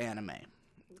but for anime.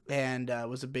 And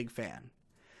was a big fan.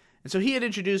 And so he had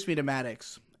introduced me to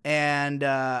Maddox, and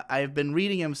I've been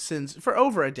reading him for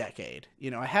over a decade.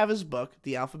 You know, I have his book,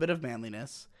 The Alphabet of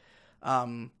Manliness.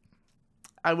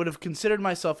 I would have considered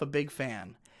myself a big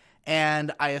fan,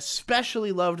 and I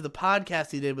especially loved the podcast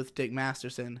he did with Dick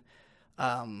Masterson,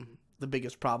 The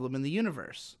Biggest Problem in the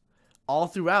Universe. All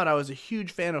throughout, I was a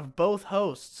huge fan of both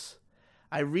hosts.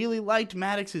 I really liked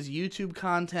Maddox's YouTube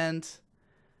content.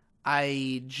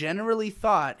 I generally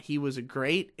thought he was a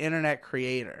great internet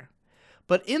creator.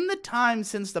 But in the time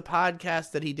since the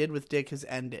podcast that he did with Dick has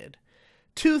ended,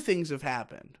 two things have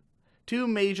happened. Two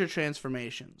major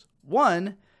transformations.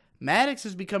 One, Maddox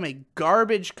has become a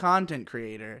garbage content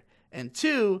creator. And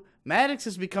two, Maddox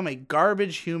has become a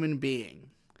garbage human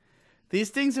being. These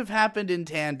things have happened in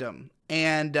tandem.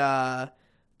 And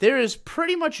there is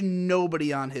pretty much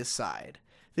nobody on his side.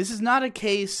 This is not a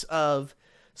case of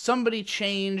somebody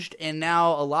changed and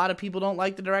now a lot of people don't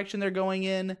like the direction they're going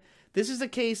in. This is a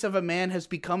case of a man has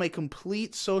become a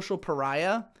complete social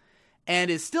pariah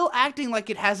and is still acting like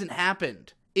it hasn't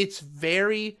happened. It's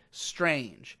very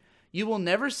strange. You will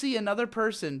never see another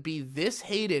person be this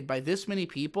hated by this many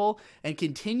people and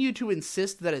continue to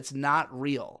insist that it's not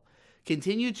real.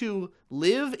 Continue to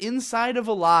live inside of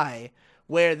a lie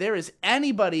where there is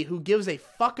anybody who gives a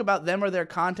fuck about them or their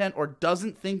content or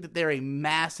doesn't think that they're a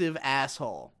massive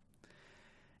asshole.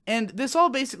 And this all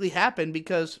basically happened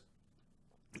because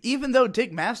even though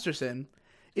Dick Masterson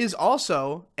is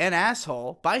also an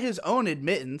asshole by his own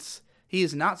admittance, he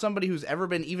is not somebody who's ever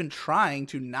been even trying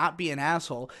to not be an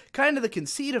asshole. Kind of the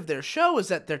conceit of their show is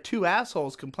that they're two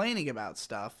assholes complaining about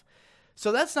stuff.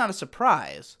 So that's not a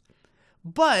surprise.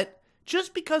 But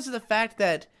just because of the fact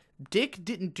that Dick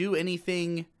didn't do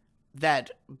anything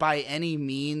that by any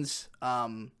means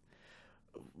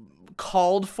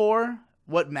called for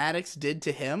what Maddox did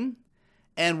to him,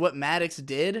 and what Maddox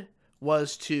did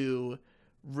was to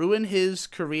ruin his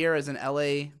career as an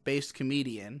LA-based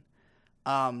comedian,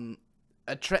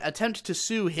 attempt to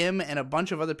sue him and a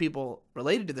bunch of other people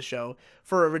related to the show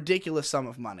for a ridiculous sum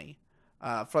of money,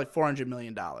 for like $400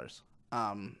 million,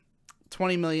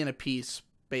 $20 million a piece,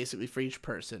 basically for each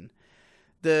person.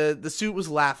 The suit was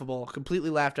laughable,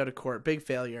 completely laughed out of court, big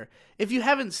failure. If you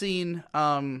haven't seen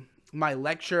my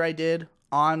lecture I did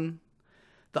on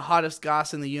the hottest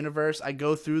goss in the universe, I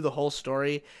go through the whole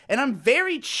story, and I'm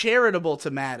very charitable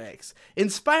to Maddox, in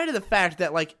spite of the fact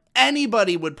that, like,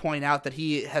 anybody would point out that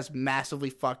he has massively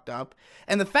fucked up,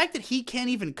 and the fact that he can't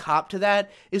even cop to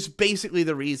that is basically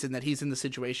the reason that he's in the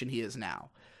situation he is now,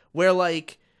 where,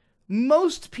 like,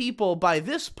 most people by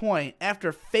this point,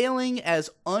 after failing as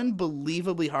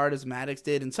unbelievably hard as Maddox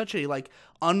did in such a, like,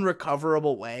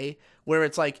 unrecoverable way, where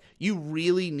it's like you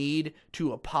really need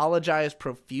to apologize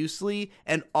profusely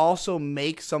and also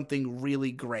make something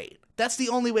really great. That's the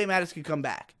only way Maddox could come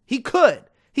back. He could.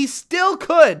 He still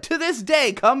could, to this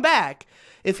day, come back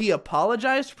if he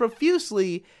apologized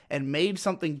profusely and made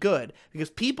something good.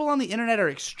 Because people on the internet are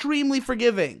extremely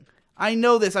forgiving. I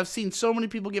know this. I've seen so many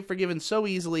people get forgiven so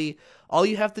easily. All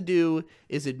you have to do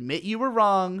is admit you were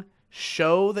wrong,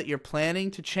 show that you're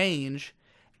planning to change,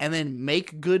 and then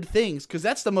make good things, because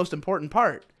that's the most important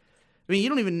part. I mean, you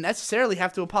don't even necessarily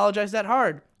have to apologize that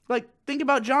hard. Like, think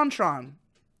about JonTron.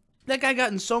 That guy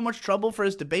got in so much trouble for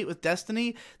his debate with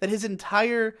Destiny that his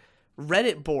entire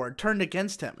Reddit board turned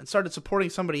against him and started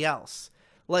supporting somebody else.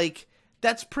 Like,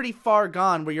 that's pretty far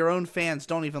gone where your own fans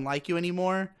don't even like you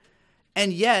anymore.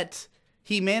 And yet,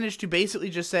 he managed to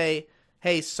basically just say,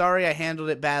 hey, sorry I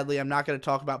handled it badly, I'm not going to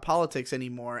talk about politics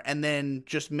anymore, and then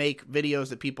just make videos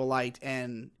that people liked,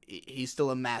 and he's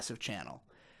still a massive channel.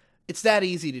 It's that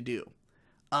easy to do.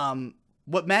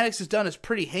 What Maddox has done is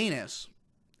pretty heinous,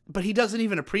 but he doesn't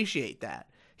even appreciate that.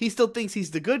 He still thinks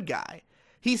he's the good guy.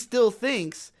 He still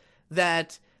thinks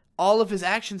that all of his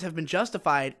actions have been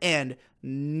justified, and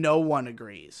no one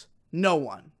agrees. No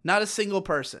one. Not a single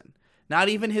person. Not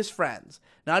even his friends.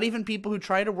 Not even people who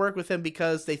try to work with him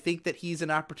because they think that he's an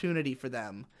opportunity for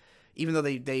them. Even though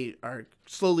they are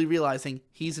slowly realizing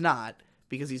he's not,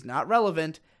 because he's not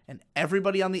relevant, and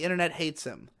everybody on the internet hates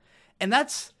him. And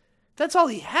that's all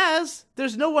he has.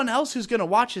 There's no one else who's going to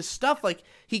watch his stuff. Like,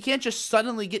 he can't just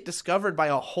suddenly get discovered by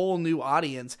a whole new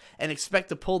audience and expect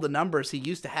to pull the numbers he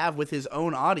used to have with his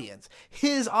own audience.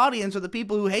 His audience are the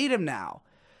people who hate him now.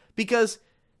 Because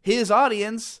his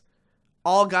audience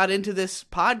all got into this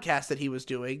podcast that he was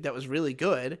doing that was really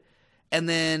good, and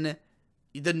then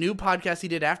the new podcast he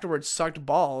did afterwards sucked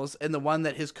balls, and the one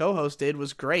that his co-host did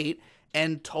was great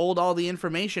and told all the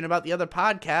information about the other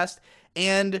podcast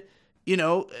and, you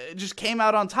know, just came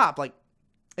out on top. Like,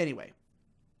 anyway,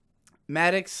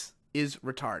 Maddox is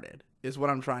retarded, is what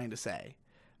I'm trying to say.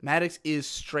 Maddox is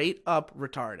straight up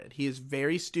retarded. He is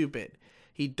very stupid.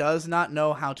 He does not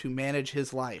know how to manage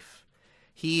his life.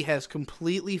 He has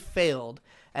completely failed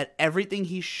at everything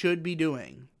he should be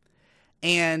doing.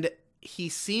 And he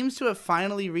seems to have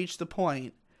finally reached the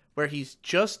point where he's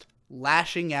just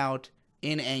lashing out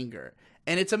in anger.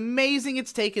 And it's amazing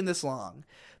it's taken this long.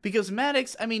 Because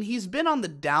Maddox, I mean, he's been on the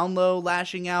down low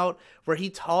lashing out, where he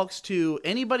talks to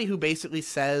anybody who basically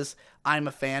says, I'm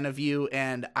a fan of you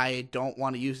and I don't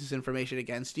want to use this information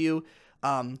against you.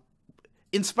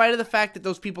 In spite of the fact that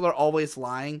those people are always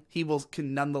lying, he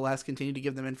can nonetheless continue to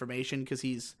give them information because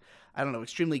he's, I don't know,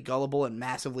 extremely gullible and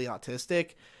massively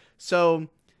autistic. So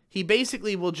he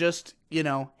basically will just, you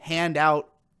know, hand out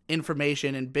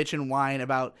information and bitch and whine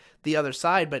about the other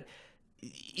side. But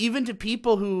even to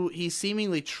people who he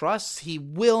seemingly trusts, he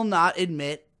will not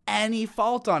admit any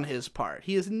fault on his part.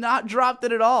 He has not dropped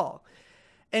it at all.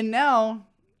 And now,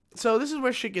 so this is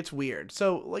where shit gets weird.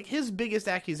 So, like, his biggest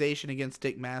accusation against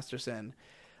Dick Masterson,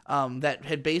 that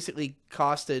had basically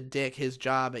costed Dick his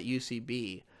job at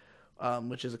UCB,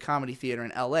 which is a comedy theater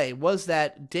in LA, was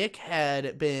that Dick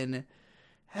had been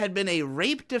a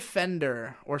rape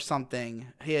defender or something.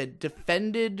 He had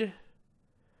defended,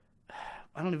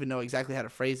 I don't even know exactly how to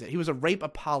phrase it. He was a rape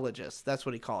apologist. That's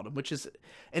what he called him, which is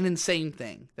an insane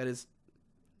thing. That is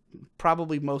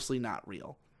probably mostly not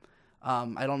real.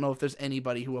 I don't know if there's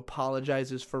anybody who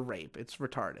apologizes for rape. It's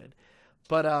retarded.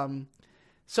 But,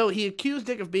 so he accused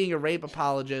Dick of being a rape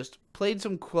apologist, played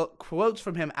some quotes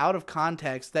from him out of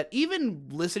context that even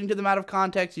listening to them out of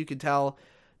context, you could tell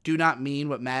do not mean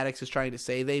what Maddox is trying to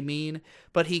say they mean.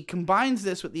 But he combines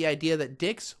this with the idea that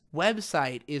Dick's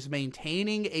website is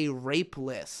maintaining a rape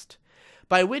list,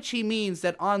 by which he means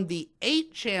that on the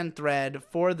 8chan thread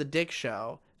for the Dick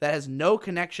Show that has no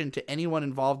connection to anyone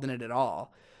involved in it at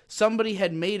all, somebody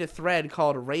had made a thread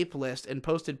called Rape List and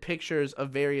posted pictures of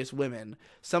various women,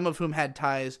 some of whom had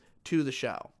ties to the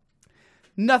show.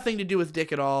 Nothing to do with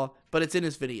Dick at all, but it's in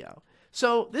his video.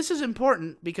 So this is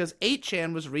important because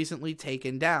 8chan was recently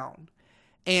taken down.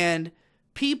 And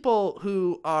people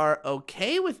who are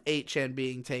okay with 8chan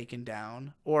being taken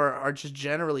down, or are just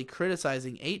generally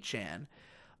criticizing 8chan,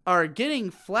 are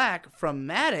getting flack from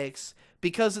Maddox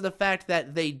because of the fact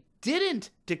that they didn't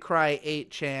decry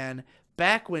 8chan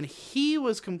back when he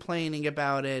was complaining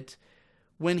about it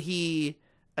when he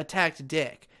attacked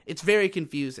Dick. It's very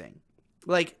confusing.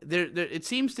 Like, it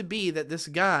seems to be that this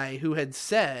guy who had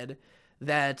said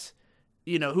that,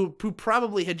 you know, who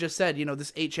probably had just said, you know,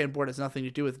 this 8chan board has nothing to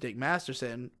do with Dick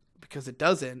Masterson, because it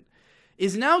doesn't,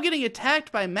 is now getting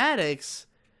attacked by Maddox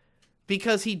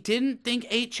because he didn't think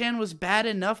 8chan was bad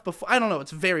enough before. I don't know,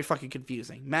 it's very fucking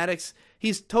confusing. Maddox,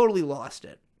 he's totally lost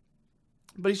it.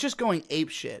 But he's just going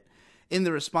apeshit in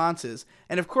the responses.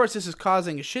 And of course this is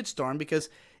causing a shitstorm because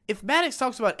if Maddox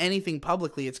talks about anything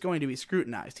publicly, it's going to be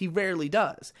scrutinized. He rarely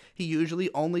does. He usually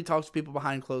only talks to people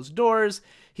behind closed doors.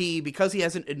 Because he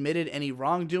hasn't admitted any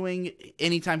wrongdoing,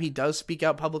 anytime he does speak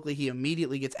out publicly, he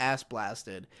immediately gets ass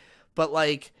blasted. But,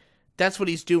 like, that's what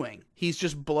he's doing. He's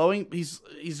just blowing, he's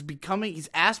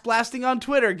ass blasting on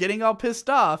Twitter, getting all pissed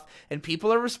off, and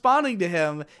people are responding to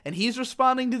him, and he's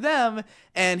responding to them,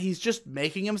 and he's just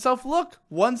making himself look,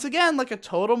 once again, like a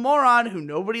total moron who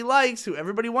nobody likes, who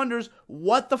everybody wonders,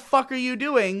 what the fuck are you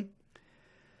doing?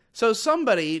 So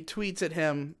somebody tweets at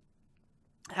him,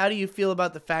 how do you feel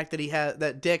about the fact that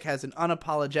that Dick has an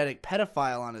unapologetic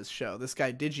pedophile on his show, this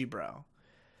guy Digibro?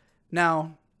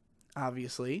 Now,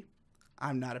 obviously,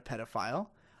 I'm not a pedophile.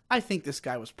 I think this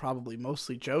guy was probably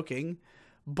mostly joking.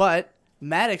 But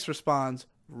Maddox responds,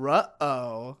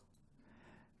 ruh-oh.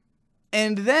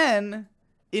 And then,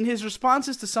 in his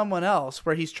responses to someone else,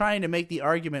 where he's trying to make the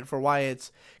argument for why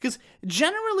it's... Because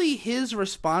generally his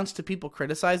response to people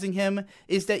criticizing him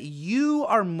is that you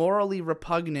are morally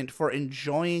repugnant for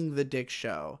enjoying the Dick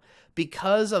Show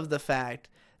because of the fact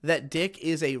that Dick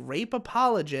is a rape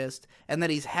apologist and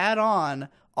that he's had on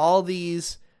all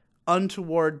these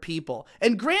untoward people.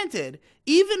 And granted,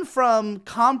 even from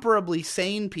comparably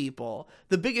sane people,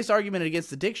 the biggest argument against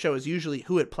the Dick Show is usually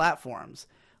who it platforms.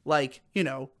 Like, you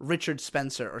know, Richard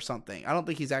Spencer or something. I don't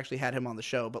think he's actually had him on the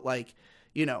show, but, like,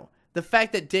 you know, the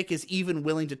fact that Dick is even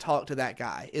willing to talk to that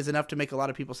guy is enough to make a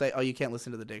lot of people say, oh, you can't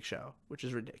listen to the Dick Show, which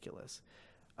is ridiculous.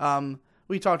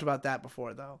 We talked about that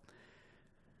before, though.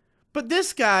 But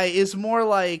this guy is more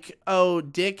like, oh,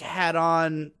 Dick had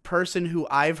on person who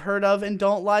I've heard of and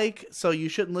don't like, so you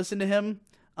shouldn't listen to him.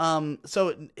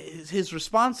 So his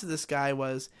response to this guy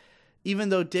was, even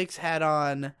though Dick's had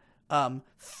on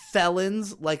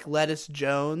felons like Lettuce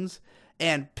Jones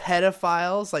and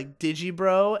pedophiles like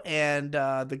Digibro and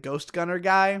the Ghost Gunner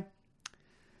guy,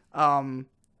 and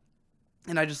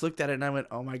I just looked at it and I went,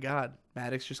 oh my god,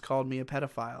 Maddox just called me a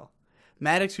pedophile.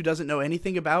 Maddox, who doesn't know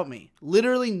anything about me.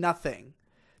 Literally nothing.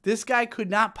 This guy could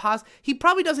not he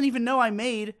probably doesn't even know I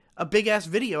made a big-ass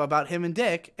video about him and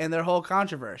Dick and their whole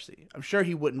controversy. I'm sure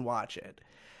he wouldn't watch it.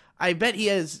 I bet he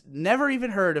has never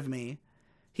even heard of me.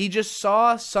 He just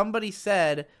saw somebody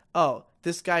said, oh,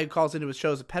 this guy who calls into his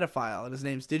show is a pedophile, and his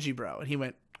name's Digibro. And he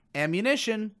went,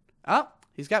 ammunition. Oh,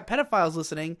 he's got pedophiles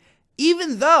listening.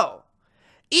 Even though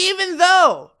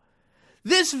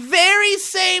this very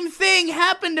same thing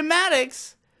happened to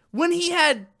Maddox when he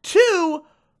had 2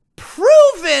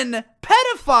 proven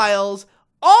pedophiles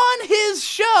on his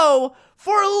show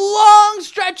for long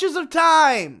stretches of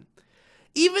time.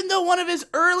 even though one of his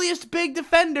earliest big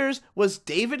defenders was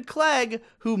David Clegg,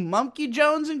 who Monkey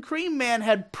Jones and Cream Man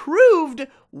had proved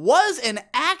was an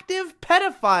active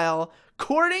pedophile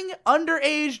courting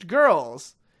underage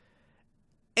girls.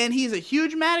 And he's a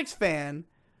huge Maddox fan,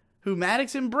 who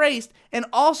Maddox embraced, and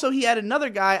also he had another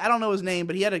guy, I don't know his name,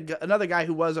 but he had another guy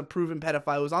who was a proven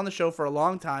pedophile, who was on the show for a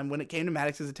long time. When it came to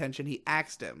Maddox's attention, he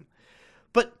axed him.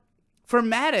 But for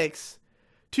Maddox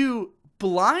to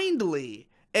blindly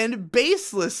and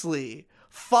baselessly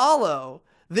follow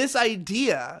this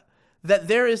idea that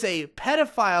there is a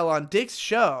pedophile on Dick's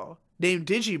show named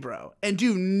Digibro and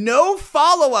do no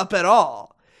follow-up at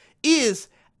all is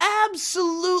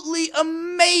absolutely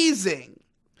amazing.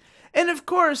 And of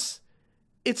course,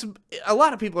 it's a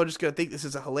lot of people are just going to think this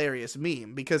is a hilarious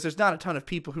meme, because there's not a ton of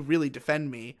people who really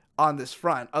defend me on this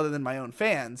front other than my own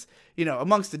fans. You know,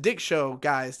 amongst the Dick Show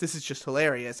guys, this is just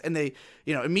hilarious. And they,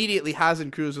 you know, immediately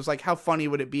Hazen Cruz was like, how funny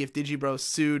would it be if Digibro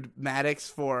sued Maddox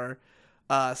for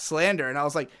slander? And I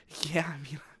was like, yeah, I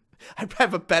mean, I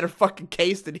have a better fucking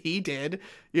case than he did.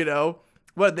 You know,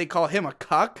 what did they call him, a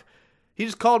cuck? He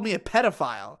just called me a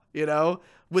pedophile, you know,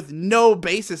 with no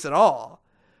basis at all.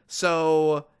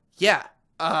 So, yeah,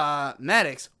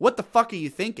 Maddox, what the fuck are you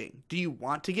thinking? Do you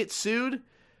want to get sued?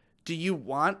 Do you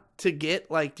want to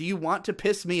do you want to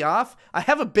piss me off? I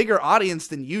have a bigger audience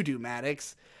than you do,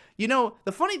 Maddox. You know,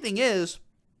 the funny thing is,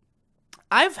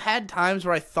 I've had times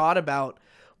where I thought about,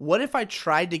 what if I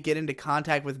tried to get into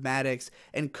contact with Maddox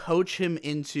and coach him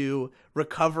into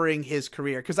recovering his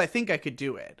career? Because I think I could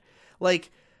do it.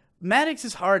 Like, Maddox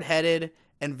is hard-headed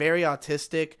and very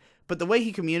autistic, but the way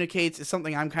he communicates is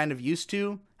something I'm kind of used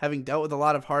to, having dealt with a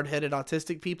lot of hard-headed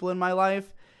autistic people in my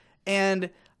life. And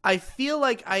I feel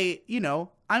like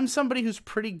I'm somebody who's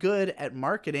pretty good at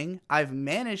marketing. I've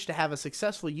managed to have a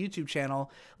successful YouTube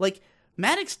channel. Like,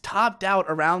 Maddox topped out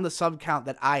around the sub count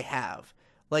that I have.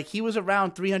 Like, he was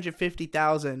around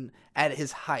 350,000 at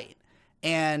his height.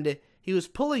 And he was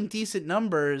pulling decent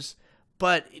numbers,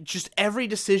 but just every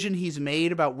decision he's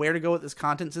made about where to go with this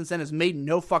content since then has made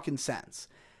no fucking sense.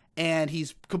 And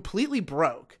he's completely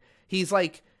broke. He's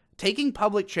like taking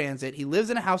public transit. He lives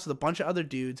in a house with a bunch of other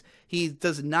dudes. He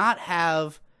does not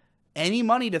have any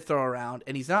money to throw around,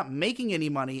 and he's not making any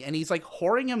money, and he's like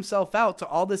whoring himself out to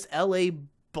all this LA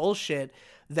bullshit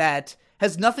that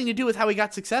has nothing to do with how he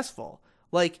got successful.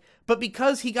 Like, but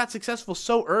because he got successful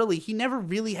so early, he never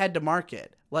really had to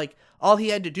market. Like, all he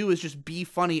had to do was just be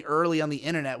funny early on the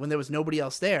internet when there was nobody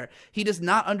else there. He does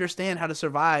not understand how to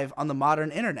survive on the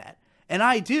modern internet. And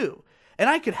I do. And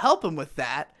I could help him with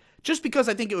that, just because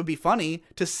I think it would be funny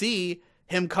to see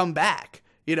him come back.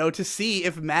 You know, to see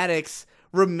if Maddox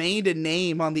remained a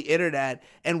name on the internet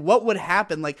and what would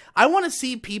happen. Like, I want to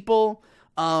see people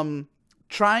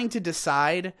trying to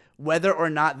decide whether or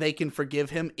not they can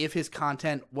forgive him if his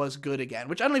content was good again.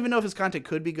 Which I don't even know if his content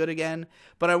could be good again,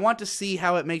 but I want to see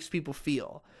how it makes people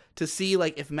feel. To see,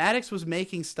 like, if Maddox was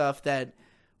making stuff that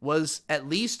was at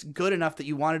least good enough that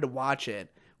you wanted to watch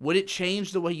it, would it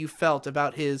change the way you felt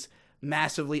about his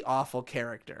massively awful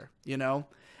character, you know?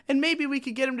 And maybe we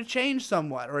could get him to change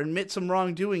somewhat or admit some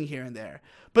wrongdoing here and there.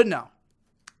 But no.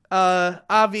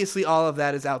 Obviously all of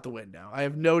that is out the window. I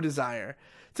have no desire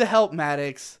to help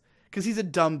Maddox, because he's a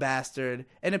dumb bastard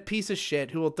and a piece of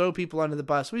shit who will throw people under the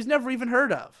bus who he's never even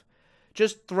heard of.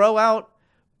 Just throw out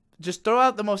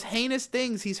the most heinous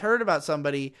things he's heard about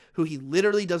somebody who he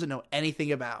literally doesn't know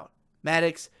anything about.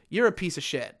 Maddox, you're a piece of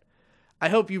shit. I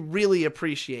hope you really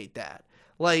appreciate that.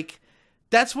 Like,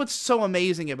 that's what's so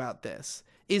amazing about this,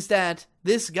 is that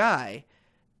this guy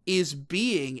is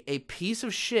being a piece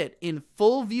of shit in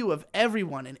full view of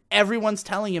everyone, and everyone's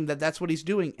telling him that that's what he's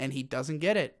doing, and he doesn't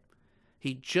get it.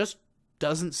 He just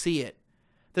doesn't see it.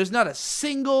 There's not a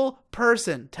single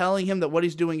person telling him that what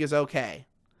he's doing is okay.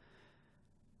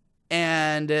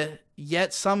 And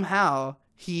yet somehow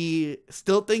he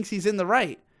still thinks he's in the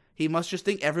right. He must just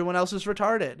think everyone else is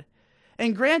retarded.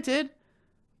 And granted,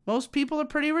 most people are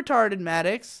pretty retarded,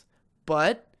 Maddox,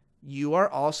 but you are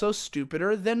also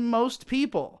stupider than most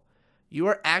people. You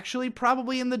are actually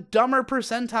probably in the dumber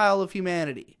percentile of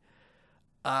humanity.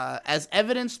 As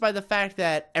evidenced by the fact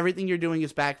that everything you're doing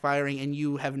is backfiring and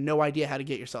you have no idea how to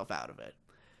get yourself out of it.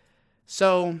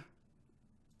 So,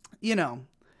 you know,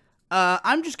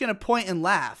 I'm just going to point and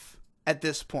laugh at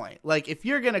this point. Like, if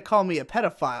you're going to call me a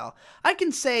pedophile, I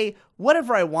can say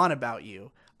whatever I want about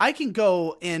you. I can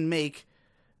go and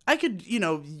I could,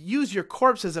 use your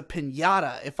corpse as a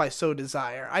piñata if I so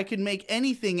desire. I could make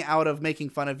anything out of making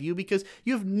fun of you because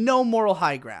you have no moral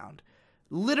high ground.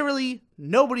 Literally,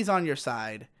 nobody's on your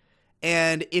side.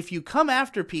 And if you come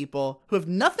after people who have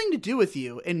nothing to do with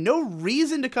you and no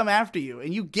reason to come after you,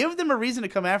 and you give them a reason to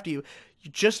come after you,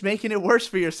 you're just making it worse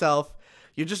for yourself.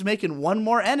 You're just making one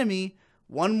more enemy,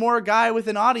 one more guy with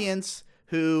an audience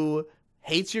who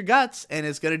hates your guts and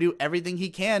is going to do everything he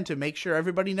can to make sure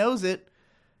everybody knows it.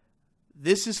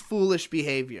 This is foolish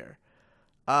behavior.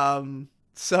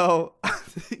 So,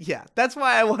 yeah, that's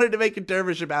why I wanted to make a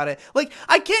Dervish about it. Like,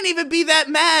 I can't even be that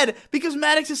mad because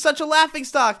Maddox is such a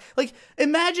laughingstock. Like,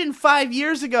 imagine 5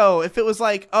 years ago if it was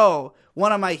like, oh,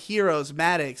 one of my heroes,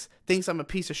 Maddox, thinks I'm a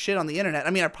piece of shit on the internet.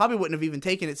 I mean, I probably wouldn't have even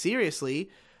taken it seriously.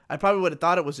 I probably would have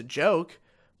thought it was a joke.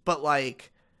 But,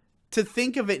 like, to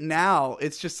think of it now,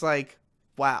 it's just like,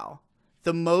 wow.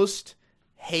 The most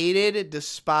hated,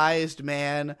 despised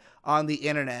man on the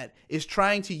internet is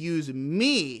trying to use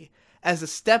me as a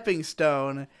stepping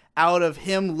stone out of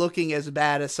him looking as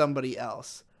bad as somebody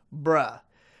else. Bruh.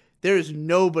 There is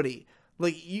nobody.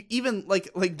 Like, even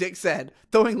like Dick said,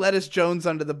 throwing Lettuce Jones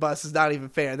under the bus is not even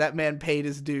fair. That man paid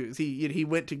his dues. He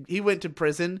went to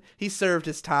prison. He served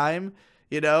his time,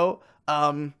 you know?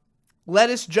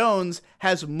 Lettuce Jones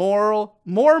has more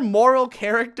moral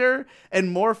character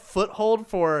and more foothold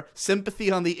for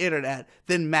sympathy on the internet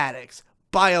than Maddox,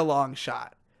 by a long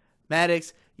shot.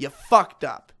 Maddox, you fucked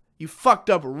up. You fucked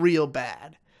up real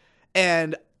bad.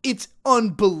 And it's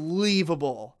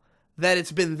unbelievable that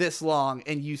it's been this long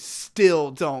and you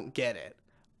still don't get it.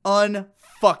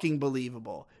 Unfucking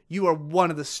believable. You are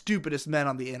one of the stupidest men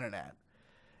on the internet.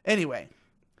 Anyway,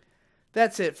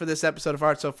 that's it for this episode of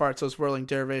Artso Fartso's Whirling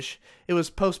Dervish. It was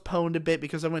postponed a bit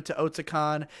because I went to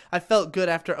Otakon. I felt good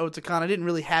after Otakon. I didn't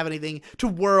really have anything to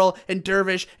whirl and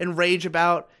dervish and rage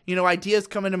about. You know, ideas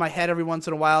come into my head every once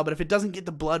in a while, but if it doesn't get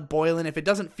the blood boiling, if it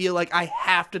doesn't feel like I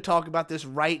have to talk about this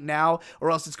right now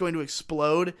or else it's going to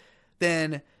explode,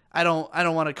 then I don't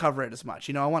want to cover it as much.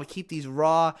 You know, I want to keep these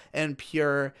raw and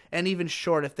pure and even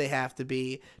short if they have to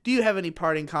be. Do you have any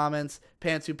parting comments,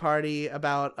 Pantsu Party,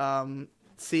 about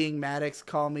seeing Maddox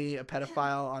call me a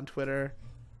pedophile on Twitter?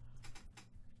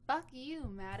 Fuck you,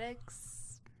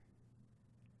 Maddox.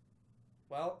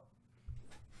 Well,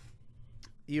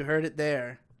 you heard it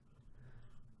there.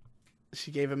 She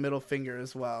gave a middle finger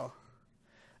as well.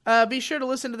 Be sure to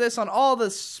listen to this on all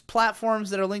the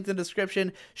platforms that are linked in the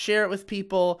description. Share it with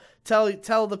people. Tell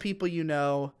the people you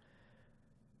know.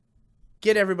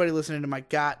 Get everybody listening to my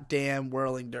goddamn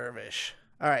Whirling Dervish.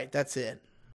 All right, that's it.